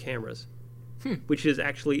tilt the cameras, which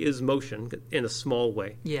is motion in a small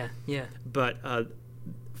way. Yeah. But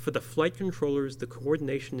for the flight controllers, the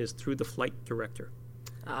coordination is through the flight director.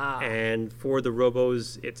 And for the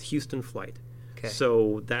Robos, it's Houston Flight. Okay.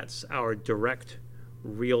 So that's our direct,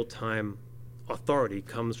 real-time authority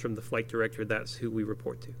comes from the flight director. That's who we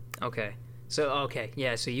report to. Okay.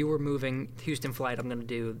 So you were moving Houston Flight, I'm going to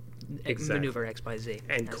do Exactly. maneuver X by Z.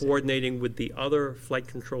 And That's it. coordinating with the other flight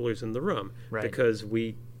controllers in the room. Right. Because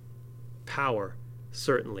power,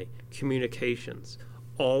 certainly, communications,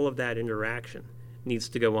 all of that interaction needs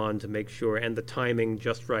to go on to make sure, and the timing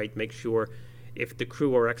just right, make sure if the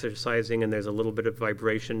crew are exercising and there's a little bit of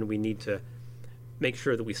vibration, we need to make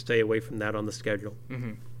sure that we stay away from that on the schedule.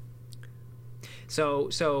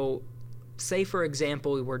 So say for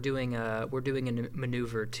example we're doing a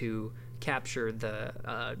maneuver to capture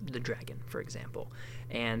the Dragon, for example,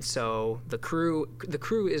 and so the crew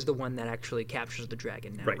is the one that actually captures the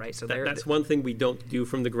Dragon now, right? So that's one thing we don't do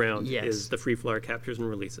from the ground. Yes. Is the free flyer captures and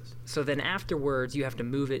releases. So then afterwards you have to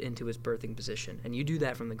move it into its berthing position, and you do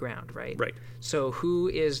that from the ground, right? Right. So who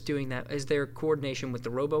is doing that? Is there coordination with the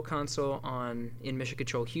Robo console in Mission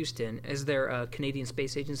Control Houston? Is there a Canadian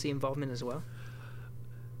Space Agency involvement as well?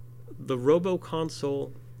 The Robo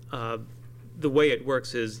console, the way it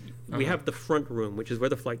works is we have the front room, which is where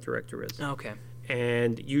the flight director is. Okay.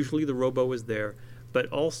 And usually the Robo is there. But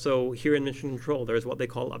also here in Mission Control, there's what they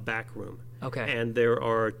call a back room. Okay. And there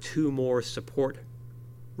are two more support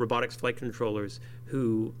robotics flight controllers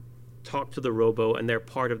who talk to the Robo, and they're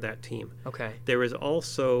part of that team. Okay. There is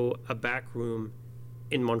also a back room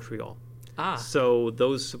in Montreal. So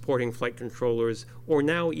those supporting flight controllers, or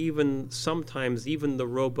now sometimes even the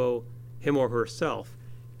Robo, him or herself,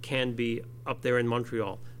 can be up there in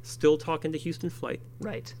Montreal, still talking to Houston Flight.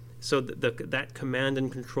 Right. So that command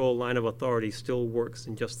and control line of authority still works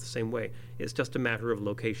in just the same way. It's just a matter of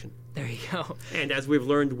location. There you go. And as we've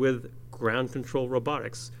learned with ground control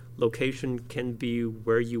robotics, location can be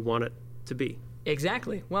where you want it to be.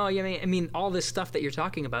 Exactly. Well, I mean, all this stuff that you're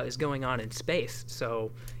talking about is going on in space.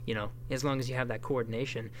 So, as long as you have that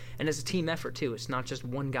coordination, and it's a team effort too. It's not just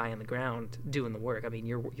one guy on the ground doing the work. I mean,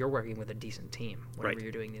 you're working with a decent team whenever Right.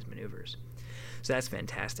 you're doing these maneuvers. So that's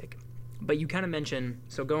fantastic. But you kind of mentioned,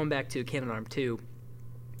 so going back to Canadarm 2,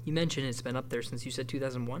 you mentioned it's been up there since, you said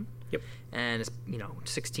 2001? Yep. And it's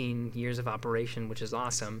 16 years of operation, which is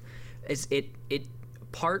awesome. Is it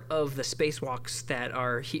part of the spacewalks that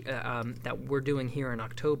are that we're doing here in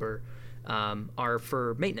October? are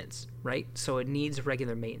for maintenance, right? So it needs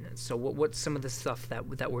regular maintenance. So what's some of the stuff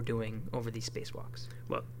that we're doing over these spacewalks?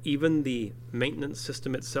 Well, even the maintenance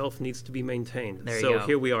system itself needs to be maintained. There you so go.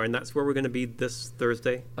 Here we are, and that's where we're going to be this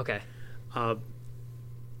Thursday. Okay.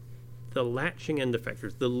 The latching end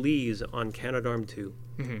effectors, the LEs on Canadarm2,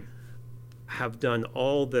 have done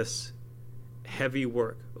all this heavy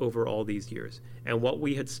work over all these years. And what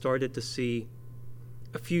we had started to see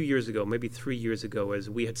a few years ago, maybe 3 years ago, is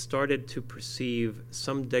we had started to perceive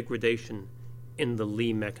some degradation in the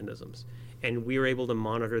LE mechanisms. And we were able to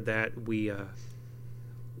monitor that.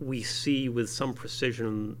 We see with some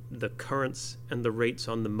precision the currents and the rates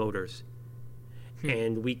on the motors.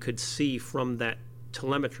 And we could see from that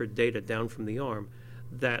telemetry data down from the arm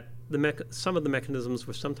that some of the mechanisms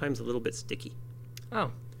were sometimes a little bit sticky.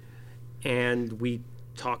 Oh. And we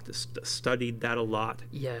studied that a lot,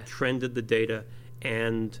 Yeah. trended the data,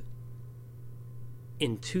 and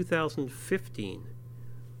in 2015,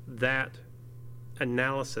 that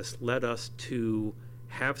analysis led us to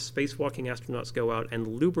have spacewalking astronauts go out and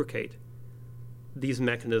lubricate these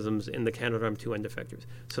mechanisms in the Canadarm2 end effectors.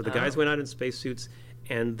 So the guys went out in spacesuits,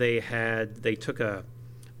 and they took a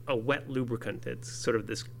wet lubricant. It's sort of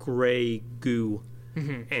this gray goo,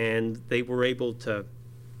 and they were able to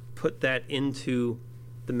put that into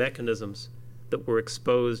the mechanisms that were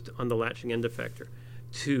exposed on the latching end effector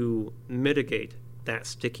to mitigate that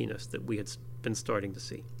stickiness that we had been starting to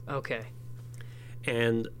see. Okay.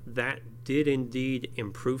 And that did indeed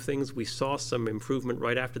improve things. We saw some improvement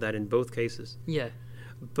right after that in both cases. Yeah.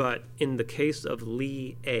 But in the case of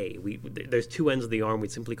Lee A, there's two ends of the arm. We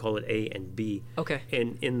simply call it A and B. Okay.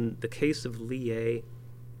 And in the case of Lee A,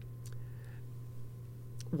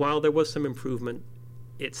 while there was some improvement,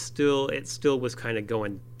 it still was kind of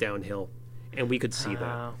going downhill, and we could see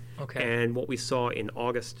that. Okay. And what we saw in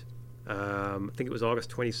August, I think it was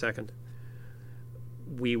August 22nd,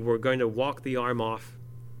 we were going to walk the arm off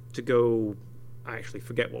to go, I actually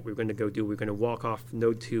forget what we were going to go do. We were going to walk off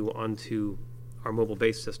Node 2 onto our mobile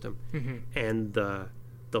base system, and the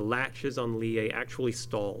latches on Lee A actually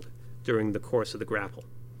stalled during the course of the grapple.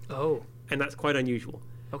 Oh. And that's quite unusual.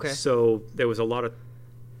 Okay. So there was a lot of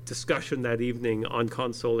discussion that evening on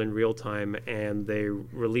console in real time, and they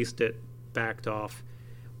released it, backed off.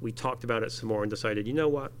 We talked about it some more and decided, you know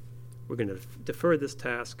what? We're going to defer this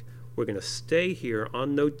task. We're going to stay here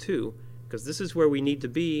on Node 2, because this is where we need to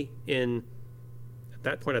be in, at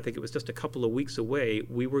that point, I think it was just a couple of weeks away,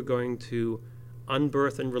 we were going to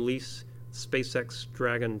unberth and release SpaceX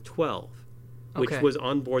Dragon 12, which Okay. was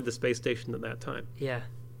on board the space station at that time. Yeah.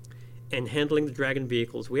 And handling the Dragon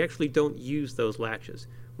vehicles, we actually don't use those latches.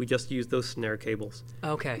 We just use those snare cables,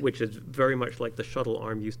 Okay. which is very much like the shuttle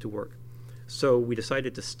arm used to work. So we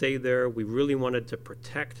decided to stay there. We really wanted to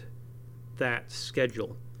protect that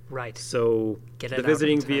schedule. Right. So Get it the out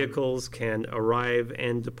visiting on time. vehicles can arrive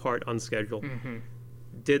and depart on schedule.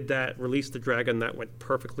 Did that, released the Dragon, that went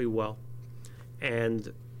perfectly well.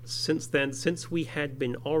 And since then, since we had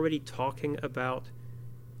been already talking about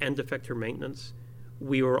end effector maintenance,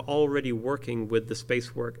 we were already working with the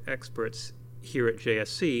spacework experts here at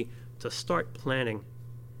JSC to start planning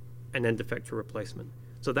an end effector replacement.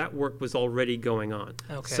 So that work was already going on.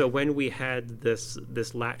 Okay. So when we had this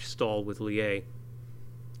latch stall with Lie,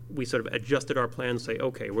 we sort of adjusted our plans, say,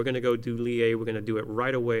 okay, we're going to go do Lie, we're going to do it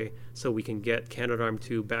right away so we can get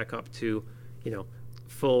Canadarm2 back up to,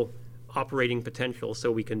 full operating potential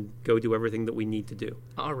so we can go do everything that we need to do.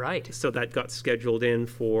 All right. So that got scheduled in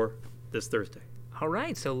for this Thursday. All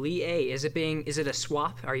right. So Lee A, is it a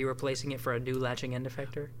swap? Are you replacing it for a new latching end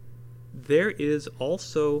effector? There is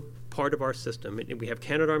also part of our system. We have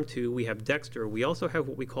Canadarm2, we have Dexter, we also have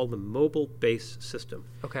what we call the mobile base system.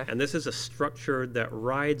 Okay. And this is a structure that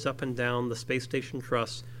rides up and down the space station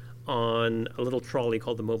truss on a little trolley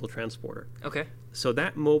called the mobile transporter. Okay. So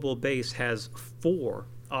that mobile base has 4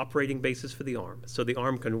 operating bases for the arm. So the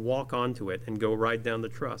arm can walk onto it and go ride down the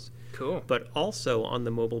truss. Cool. But also on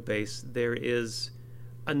the mobile base, there is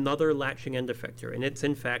another latching end effector, and it's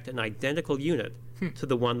in fact an identical unit to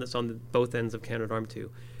the one that's on both ends of Canadarm2.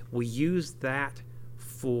 We use that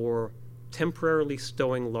for temporarily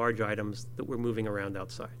stowing large items that we're moving around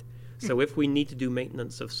outside. So if we need to do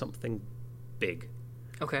maintenance of something big,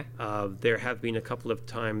 Okay. there have been a couple of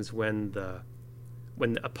times when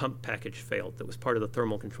a pump package failed that was part of the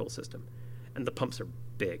thermal control system, and the pumps are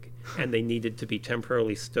big, and they needed to be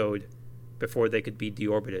temporarily stowed before they could be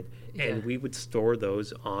deorbited, and Yeah. we would store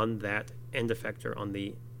those on that end effector on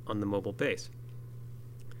the mobile base.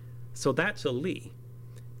 So that's a Lee.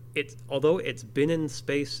 Although it's been in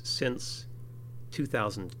space since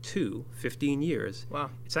 2002, 15 years, Wow.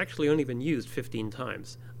 it's actually only been used 15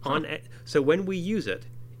 times. So when we use it,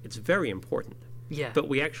 it's very important. Yeah. But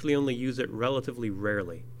we actually only use it relatively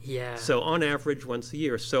rarely. Yeah. So on average, once a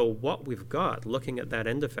year. So what we've got, looking at that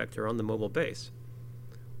end effector on the mobile base,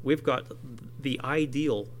 we've got the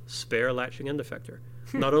ideal spare latching end effector.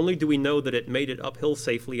 Not only do we know that it made it uphill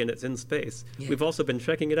safely and it's in space, we've also been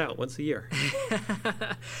checking it out once a year.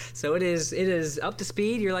 So it is up to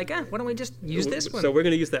speed. You're like, why don't we just use this one? So we're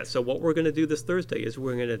going to use that. So what we're going to do this Thursday is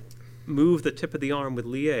we're going to move the tip of the arm with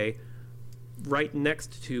Lia right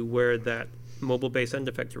next to where that mobile base end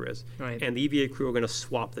effector is. Right. And the EVA crew are going to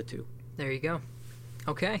swap the two. There you go.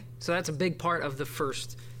 Okay. So that's a big part of the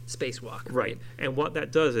first spacewalk. Right. And what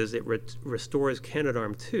that does is it restores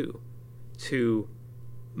Canadarm2 to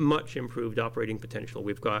much improved operating potential.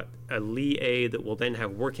 We've got a Lia that will then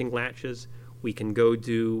have working latches. We've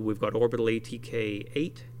got orbital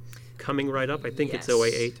ATK-8 coming right up. I think it's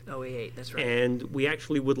OA-8. OA-8, that's right. And we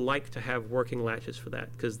actually would like to have working latches for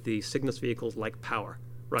that because the Cygnus vehicles like power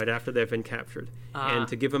right after they've been captured. And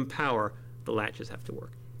to give them power, the latches have to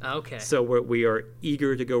work. Okay. So we are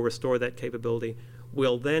eager to go restore that capability.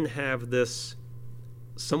 We'll then have this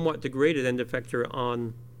somewhat degraded end effector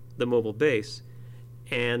on the mobile base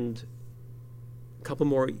and a couple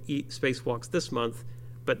more spacewalks this month,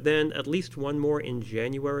 but then at least one more in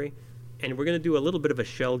January. And we're going to do a little bit of a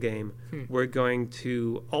shell game. We're going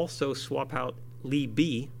to also swap out Lee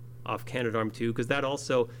B off Canadarm2 because that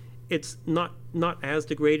also, it's not as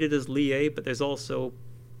degraded as Lee A, but there's also,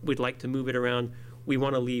 we'd like to move it around. We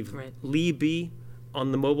want to leave Lee B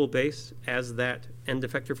on the mobile base as that end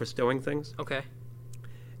effector for stowing things. Okay.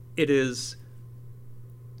 It is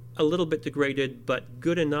a little bit degraded, but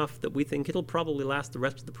good enough that we think it'll probably last the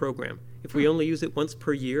rest of the program. If we only use it once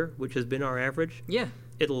per year, which has been our average,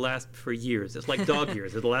 it'll last for years. It's like dog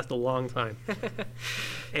years. It'll last a long time.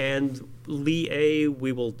 And Lee A,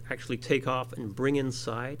 we will actually take off and bring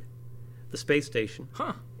inside the space station.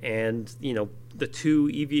 And, the two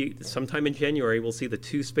EVA, sometime in January, we'll see the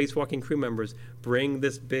two spacewalking crew members bring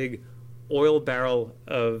this big oil barrel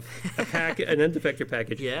of an end effector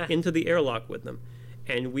package into the airlock with them.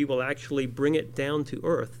 And we will actually bring it down to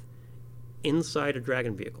Earth inside a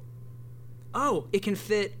Dragon vehicle. Oh, it can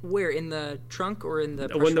fit where? In the trunk or in the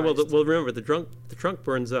pressurized? Well, remember, the trunk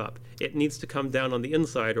burns up. It needs to come down on the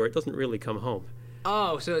inside or it doesn't really come home.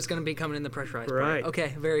 Oh, so it's going to be coming in the pressurized right. part.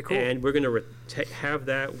 Okay, very cool. And we're going to have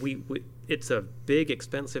that. It's a big,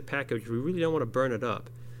 expensive package. We really don't want to burn it up.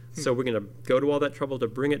 So we're going to go to all that trouble to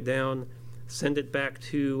bring it down, send it back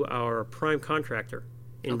to our prime contractor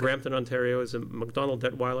in Brampton, Ontario, is a McDonald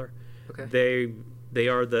Detweiler. Okay. They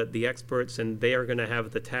are the experts, and they are going to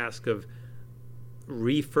have the task of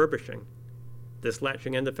refurbishing this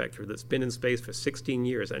latching end effector that's been in space for 16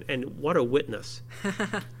 years. And what a witness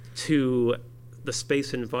to the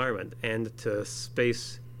space environment and to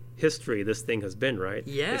space history this thing has been, right?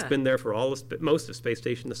 Yeah. It's been there for most of space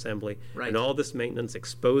station assembly, and all this maintenance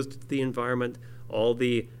exposed to the environment, all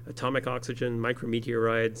the atomic oxygen,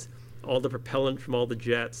 micrometeorites, all the propellant from all the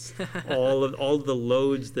jets, all of the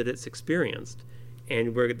loads that it's experienced,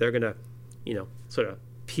 and they're going to, sort of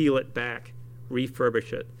peel it back,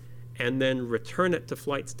 refurbish it, and then return it to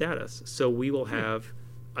flight status. So we will have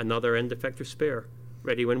another end effector spare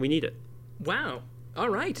ready when we need it. Wow. All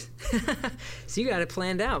right. So you got it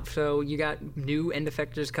planned out. So you got new end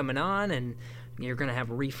effectors coming on, and you're going to have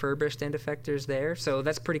refurbished end effectors there. So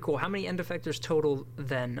that's pretty cool. How many end effectors total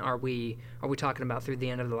then are we talking about through the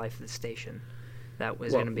end of the life of the station? That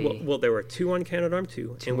was going to be... Well, there were two on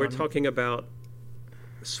Canadarm2, and we're talking about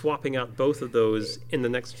swapping out both of those in the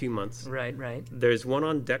next few months. Right. There's one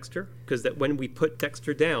on Dexter, because when we put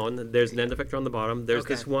Dexter down, there's an end effector on the bottom. There's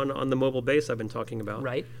this one on the mobile base I've been talking about.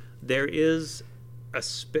 Right. There is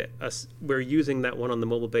we're using that one on the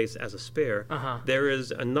mobile base as a spare. There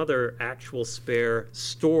is another actual spare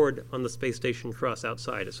stored on the space station truss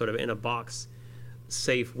outside. It's sort of in a box,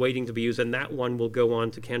 safe, waiting to be used, and that one will go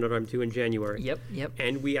on to Canadarm2 in January. Yep.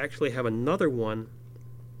 And we actually have another one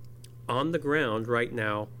on the ground right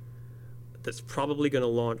now that's probably going to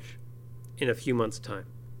launch in a few months' time.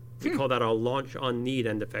 We call that our launch on need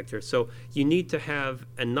end effector. So you need to have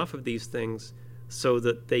enough of these things so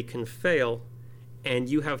that they can fail and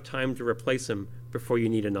you have time to replace them before you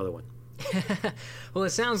need another one. Well,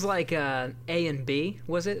 it sounds like A and B,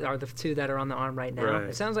 are the two that are on the arm right now. Right.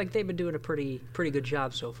 It sounds like they've been doing a pretty good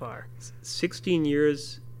job so far. 16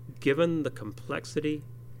 years, given the complexity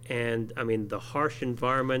and, the harsh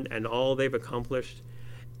environment and all they've accomplished,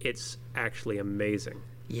 it's actually amazing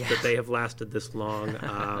that they have lasted this long.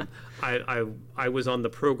 I was on the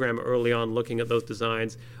program early on looking at those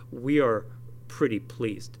designs. We are pretty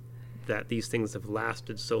pleased that these things have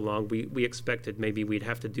lasted so long. We expected maybe we'd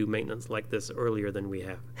have to do maintenance like this earlier than we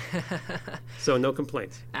have. So no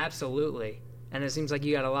complaints. Absolutely. And it seems like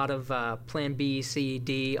you got a lot of plan B, C,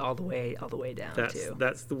 D, all the way down too.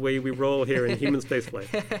 That's the way we roll here in human spaceflight.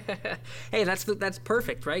 Hey, that's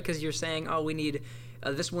perfect, right? Because you're saying, oh, we need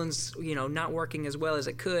this one's not working as well as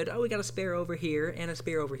it could. Oh, we got a spare over here and a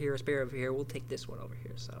spare over here, a spare over here. We'll take this one over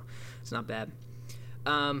here. So it's not bad.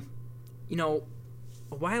 A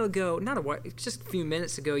while ago, just a few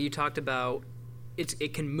minutes ago, you talked about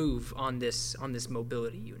it can move on this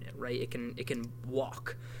mobility unit, right? It can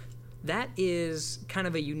walk. That is kind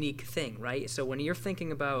of a unique thing, right? So when you're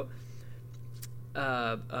thinking about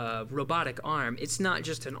a robotic arm, it's not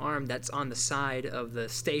just an arm that's on the side of the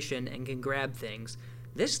station and can grab things.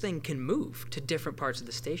 This thing can move to different parts of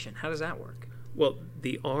the station. How does that work? Well,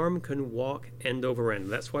 the arm can walk end over end.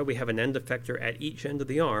 That's why we have an end effector at each end of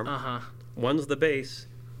the arm. One's the base.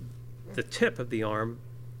 The tip of the arm,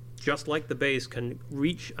 just like the base, can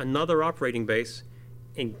reach another operating base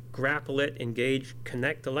and grapple it, engage,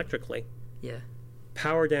 connect electrically. Yeah.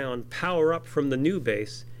 Power down, power up from the new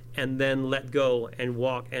base, and then let go and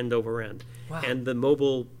walk end over end. Wow. And the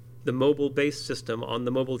mobile base system on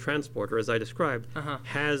the mobile transporter, as I described,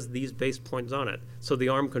 has these base points on it. So the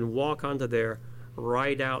arm can walk onto there,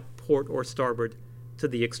 ride out port or starboard to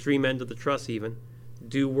the extreme end of the truss even,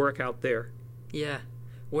 do work out there. Yeah.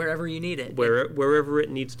 Wherever you need it. Wherever it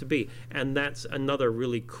needs to be. And that's another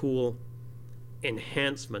really cool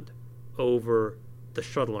enhancement over the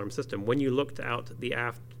shuttle arm system. When you looked out the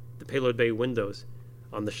payload bay windows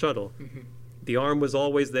on the shuttle, the arm was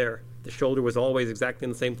always there. The shoulder was always exactly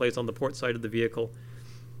in the same place on the port side of the vehicle.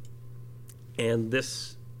 And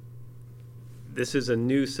this is a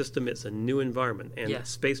new system. It's a new environment. And the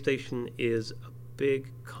space station is a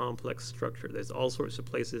big, complex structure. There's all sorts of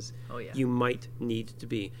places you might need to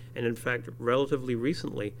be. And in fact, relatively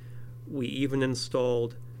recently, we even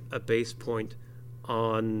installed a base point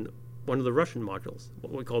on one of the Russian modules,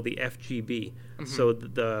 what we call the FGB. So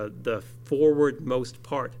the forwardmost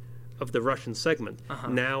part of the Russian segment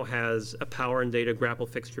now has a power and data grapple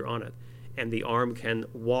fixture on it. And the arm can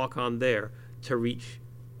walk on there to reach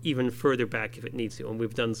even further back if it needs to. And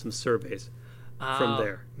we've done some surveys from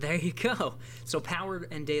there. There you go. So power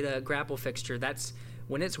and data grapple fixture, that's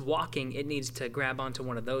when it's walking, it needs to grab onto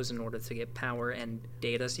one of those in order to get power and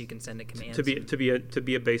data so you can send it commands. To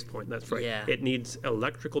be a base point, that's right. Yeah. It needs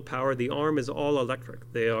electrical power. The arm is all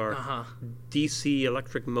electric. They are DC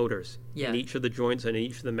electric motors in each of the joints and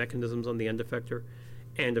each of the mechanisms on the end effector.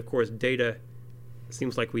 And of course, data, it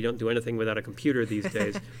seems like we don't do anything without a computer these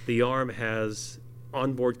days. The arm has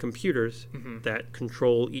onboard computers that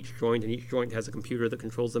control each joint, and each joint has a computer that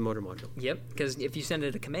controls the motor module. Yep, because if you send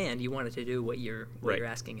it a command, you want it to do what you're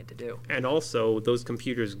asking it to do. And also, those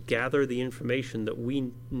computers gather the information that we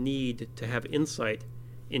need to have insight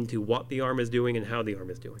into what the arm is doing and how the arm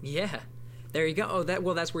is doing. Yeah. There you go.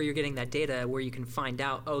 Oh, that's where you're getting that data where you can find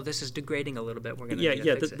out, oh, this is degrading a little bit. We're going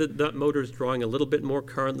to fix it. That motor's drawing a little bit more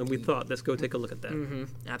current than we thought. Let's go take a look at that.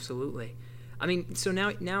 Absolutely. I mean, so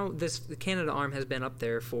now the Canada arm has been up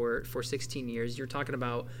there for 16 years. You're talking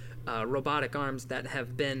about robotic arms that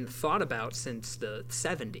have been thought about since the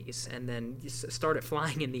 70s and then started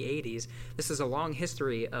flying in the 80s. This is a long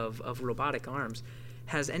history of robotic arms.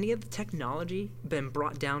 Has any of the technology been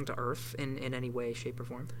brought down to Earth in any way, shape, or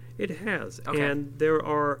form? It has. Okay. And there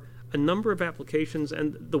are a number of applications,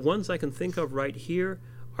 and the ones I can think of right here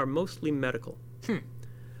are mostly medical.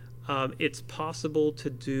 It's possible to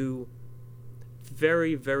do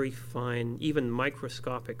very, very fine, even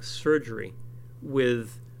microscopic surgery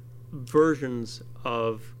with versions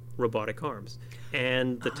of robotic arms.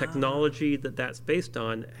 And the technology that's based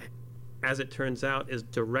on, as it turns out, is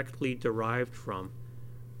directly derived from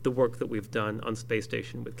the work that we've done on Space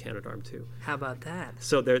Station with Canadarm2. How about that?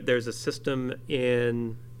 So there's a system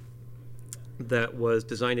that was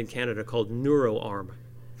designed in Canada called NeuroArm,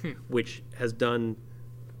 which has done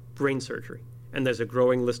brain surgery. And there's a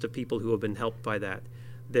growing list of people who have been helped by that.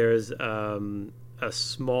 There's a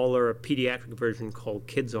smaller pediatric version called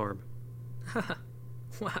KidsArm.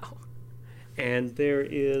 Wow. And there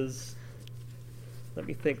is, let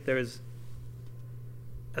me think, there's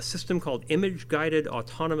a system called Image Guided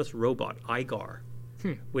Autonomous Robot, IGAR,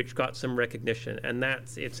 which got some recognition. And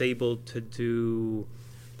it's able to do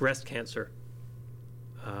breast cancer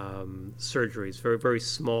surgeries, very, very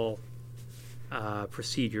small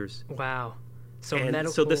procedures. Wow. So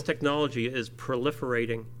So this technology is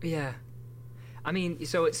proliferating. Yeah. I mean,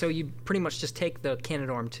 so you pretty much just take the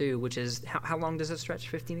Canadarm2, which is how long does it stretch?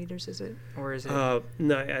 50 meters, is it, or is it?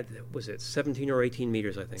 No, was it 17 or 18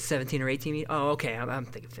 meters? I think 17 or 18 meters. Oh, okay. I'm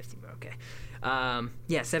thinking 50. Okay,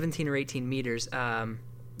 yeah, 17 or 18 meters.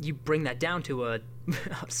 You bring that down to a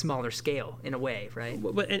smaller scale in a way, right?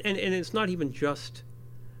 But and it's not even just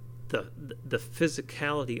the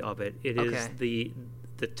physicality of it. It is the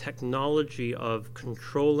technology of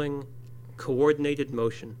controlling coordinated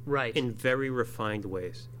motion in very refined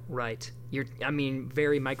ways. Right.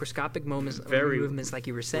 Very microscopic movements, like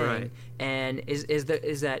you were saying. Right. And is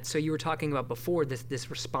that so? You were talking about before this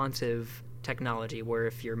responsive technology where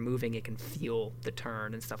if you're moving, it can feel the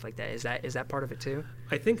turn and stuff like that. Is that part of it too?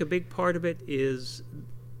 I think a big part of it is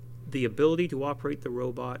the ability to operate the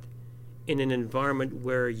robot in an environment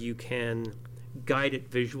where you can guide it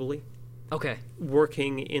visually. Okay.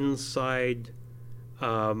 Working inside,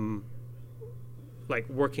 like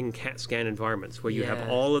working CAT scan environments where you have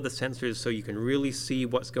all of the sensors so you can really see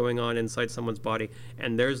what's going on inside someone's body,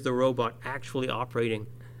 and there's the robot actually operating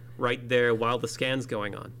right there while the scan's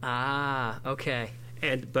going on. Ah, okay.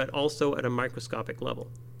 But also at a microscopic level,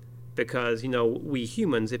 because we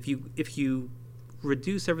humans, if you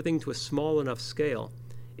reduce everything to a small enough scale,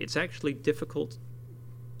 it's actually difficult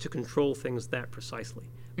to control things that precisely.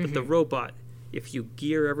 But the robot, if you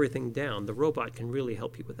gear everything down, the robot can really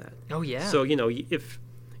help you with that. Oh, yeah. So, if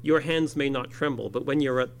your hands may not tremble, but when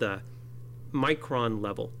you're at the micron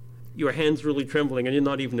level, your hand's really trembling and you're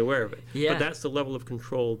not even aware of it. Yeah. But that's the level of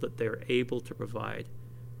control that they're able to provide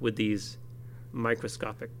with these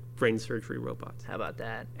microscopic brain surgery robots. How about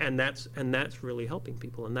that? And that's really helping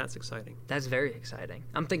people, and that's exciting. That's very exciting.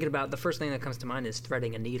 I'm thinking about the first thing that comes to mind is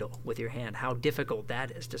threading a needle with your hand. How difficult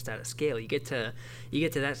that is, just at a scale. You get to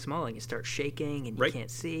that small and you start shaking and you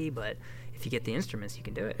can't see, but if you get the instruments, you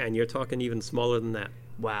can do it. And you're talking even smaller than that.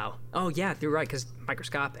 Wow. Oh yeah, you're right, because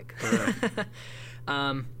microscopic.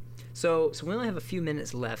 Right. So we only have a few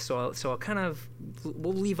minutes left. So I'll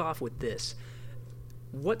we'll leave off with this.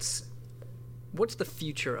 What's the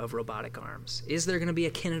future of robotic arms? Is there going to be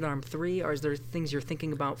a Canadarm3, or is there things you're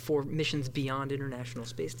thinking about for missions beyond International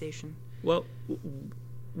Space Station? Well,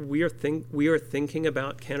 we are thinking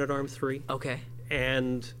about Canadarm3. Okay.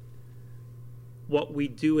 And what we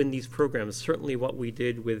do in these programs, certainly what we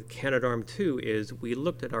did with Canadarm2, is we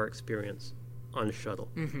looked at our experience on shuttle,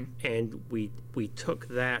 and we took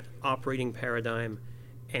that operating paradigm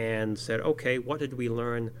and said, okay, what did we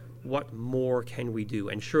learn? What more can we do?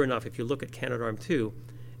 And sure enough, if you look at Canadarm2,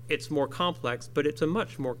 it's more complex, but it's a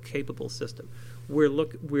much more capable system. We're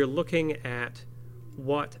looking at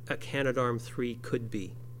what a Canadarm3 could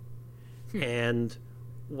be. And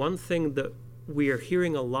one thing that we are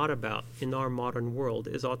hearing a lot about in our modern world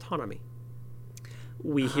is autonomy.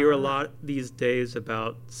 We hear a lot these days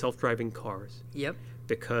about self-driving cars. Yep.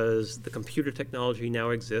 Because the computer technology now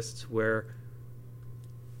exists where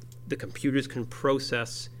the computers can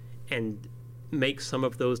process and make some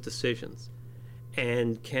of those decisions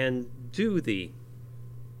and can do the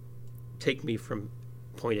take me from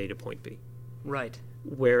point A to point B. Right.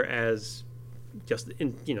 Whereas just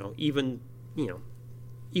even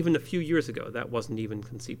a few years ago, that wasn't even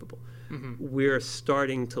conceivable. We're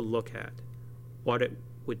starting to look at what it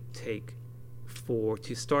would take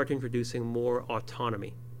to start introducing more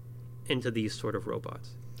autonomy into these sort of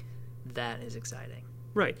robots. That is exciting.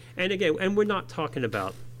 Right. And again, we're not talking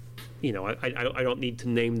about, I don't need to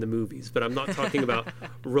name the movies, but I'm not talking about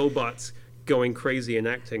robots going crazy and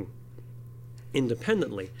acting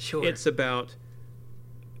independently. Sure. It's about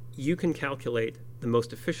you can calculate the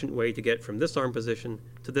most efficient way to get from this arm position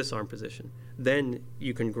to this arm position. Then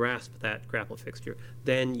you can grasp that grapple fixture.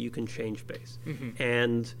 Then you can change base.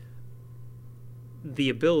 And the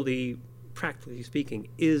ability, practically speaking,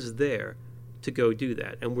 is there to go do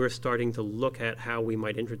that. And we're starting to look at how we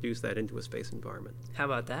might introduce that into a space environment. How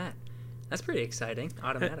about that? That's pretty exciting.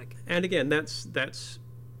 Automatic. And again, that's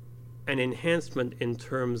an enhancement in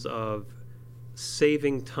terms of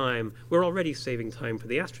saving time. We're already saving time for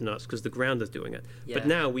the astronauts because the ground is doing it. Yeah. But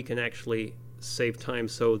now we can actually save time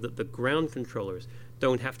so that the ground controllers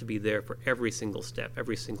don't have to be there for every single step,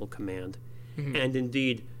 every single command. And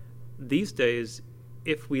indeed, these days,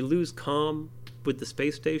 if we lose comm with the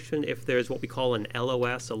space station, if there's what we call an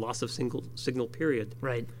LOS, a loss of signal period,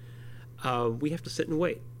 right, we have to sit and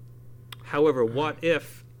wait. However, what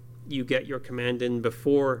if you get your command in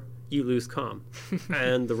before you lose comm,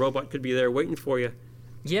 and the robot could be there waiting for you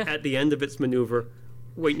at the end of its maneuver,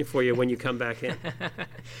 waiting for you when you come back in?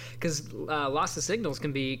 Because loss of signals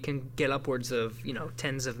can get upwards of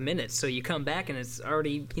tens of minutes. So you come back and it's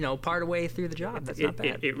already part of the way through the job. That's not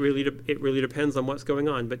bad. It really depends on what's going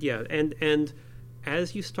on. But yeah, and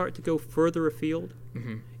As you start to go further afield,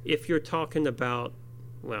 if you're talking about,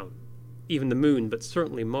 well, even the moon, but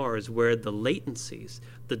certainly Mars, where the latencies,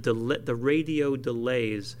 the radio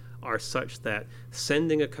delays are such that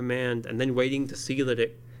sending a command and then waiting to see that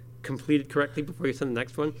it completed correctly before you send the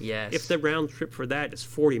next one, Yes. if the round trip for that is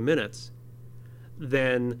 40 minutes,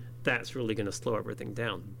 then that's really going to slow everything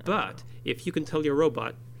down. But if you can tell your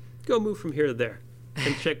robot, go move from here to there,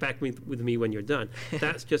 and check back with me when you're done,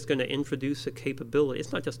 that's just going to introduce a capability.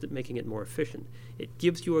 It's not just making it more efficient. It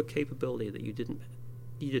gives you a capability that you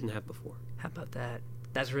didn't have before. How about that?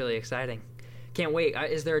 That's really exciting. Can't wait.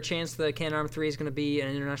 Is there a chance the Canadarm3 is going to be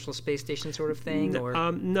an International Space Station sort of thing?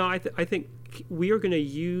 No, I think we are going to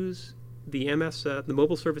use the the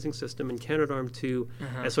Mobile Servicing System, and Canadarm2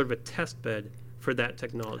 as sort of a test bed for that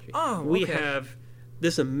technology. Oh, we okay. have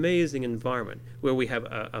this amazing environment where we have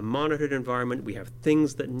a monitored environment. We have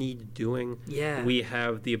things that need doing. Yeah. We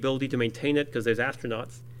have the ability to maintain it because there's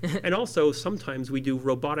astronauts. And also, sometimes we do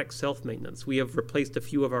robotic self-maintenance. We have replaced a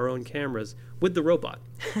few of our own cameras with the robot.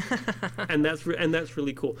 and that's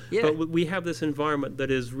really cool. Yeah. But we have this environment that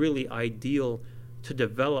is really ideal to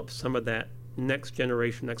develop some of that next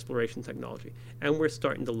generation exploration technology. And we're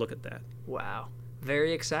starting to look at that. Wow.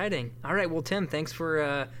 Very exciting. All right. Well, Tim, thanks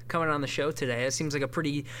for coming on the show today. It seems like a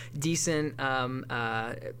pretty decent kind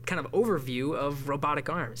of overview of robotic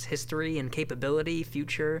arms, history and capability,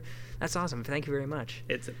 future. That's awesome. Thank you very much.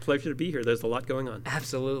 It's a pleasure to be here. There's a lot going on.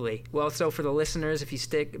 Absolutely. Well, so for the listeners, if you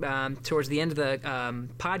stick towards the end of the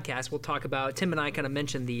podcast, we'll talk about, Tim and I kind of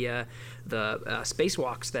mentioned the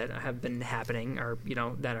spacewalks that have been happening, or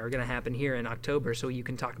that are going to happen here in October. So you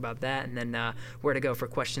can talk about that, and then where to go for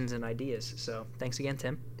questions and ideas. So thanks again,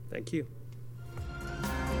 Tim. Thank you.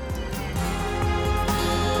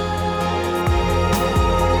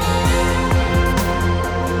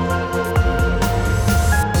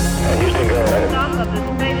 Houston, go ahead. Stop of the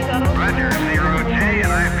space shuttle. Roger, 0G,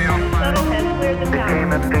 and I feel fine. Shuttle has cleared the tower.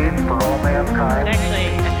 Became a peace for all mankind. Actually,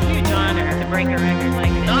 a huge honor to break a record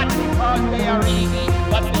like this. Not because they are easy,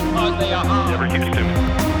 but because they are hard. Never Houston.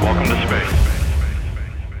 Welcome to space.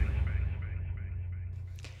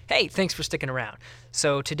 Hey, thanks for sticking around.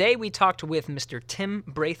 So today we talked with Mr. Tim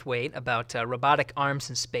Braithwaite about robotic arms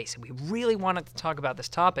in space. And we really wanted to talk about this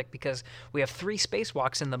topic because we have 3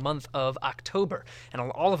 spacewalks in the month of October. And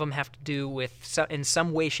all of them have to do with, in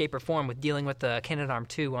some way, shape, or form, with dealing with the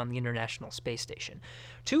Canadarm2 on the International Space Station.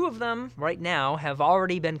 2 of them, right now, have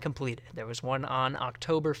already been completed. There was one on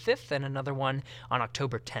October 5th and another one on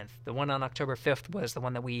October 10th. The one on October 5th was the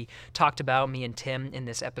one that we talked about, me and Tim, in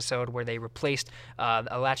this episode, where they replaced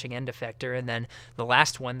a latching end effector. And then the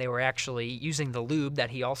last one, they were actually using the lube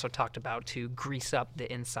that he also talked about to grease up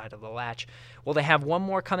the inside of the latch. Well, they have one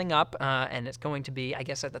more coming up, and it's going to be, I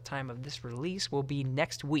guess at the time of this release, will be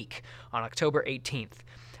next week on October 18th.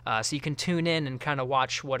 So you can tune in and kind of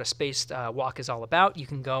watch what a space walk is all about. You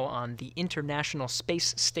can go on the International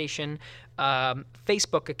Space Station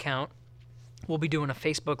Facebook account. We'll be doing a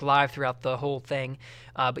Facebook Live throughout the whole thing,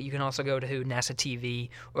 but you can also go to NASA TV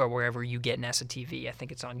or wherever you get NASA TV. I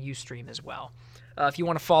think it's on Ustream as well. If you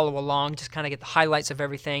want to follow along, just kind of get the highlights of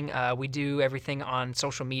everything. We do everything on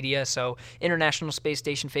social media, so International Space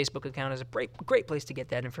Station Facebook account is a great place to get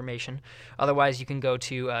that information. Otherwise, you can go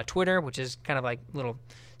to Twitter, which is kind of like little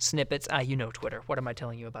snippets. You know Twitter. What am I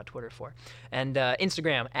telling you about Twitter for? And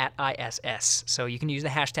Instagram @ISS. So you can use the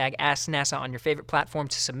hashtag AskNASA on your favorite platform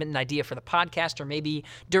to submit an idea for the podcast, or maybe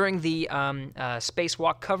during the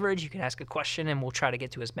spacewalk coverage, you can ask a question, and we'll try to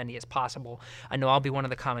get to as many as possible. I know I'll be one of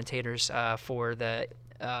the commentators for the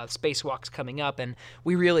spacewalks coming up, and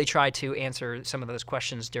we really try to answer some of those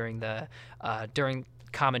questions during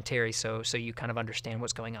commentary, so you kind of understand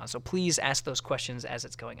what's going on. So please ask those questions as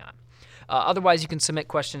it's going on. Otherwise, you can submit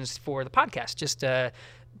questions for the podcast. Just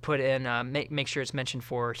put in, make sure it's mentioned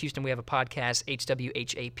for Houston. We have a podcast,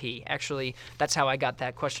 HWHAP. Actually, that's how I got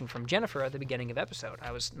that question from Jennifer at the beginning of the episode.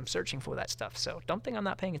 I'm searching for that stuff, so don't think I'm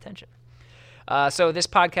not paying attention. So this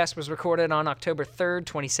podcast was recorded on October 3rd,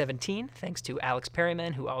 2017, thanks to Alex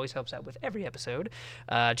Perryman, who always helps out with every episode,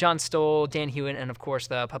 John Stoll, Dan Hewitt, and of course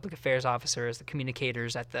the public affairs officers, the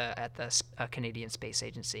communicators at the Canadian Space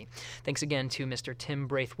Agency. Thanks again to Mr. Tim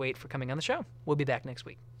Braithwaite for coming on the show. We'll be back next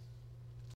week.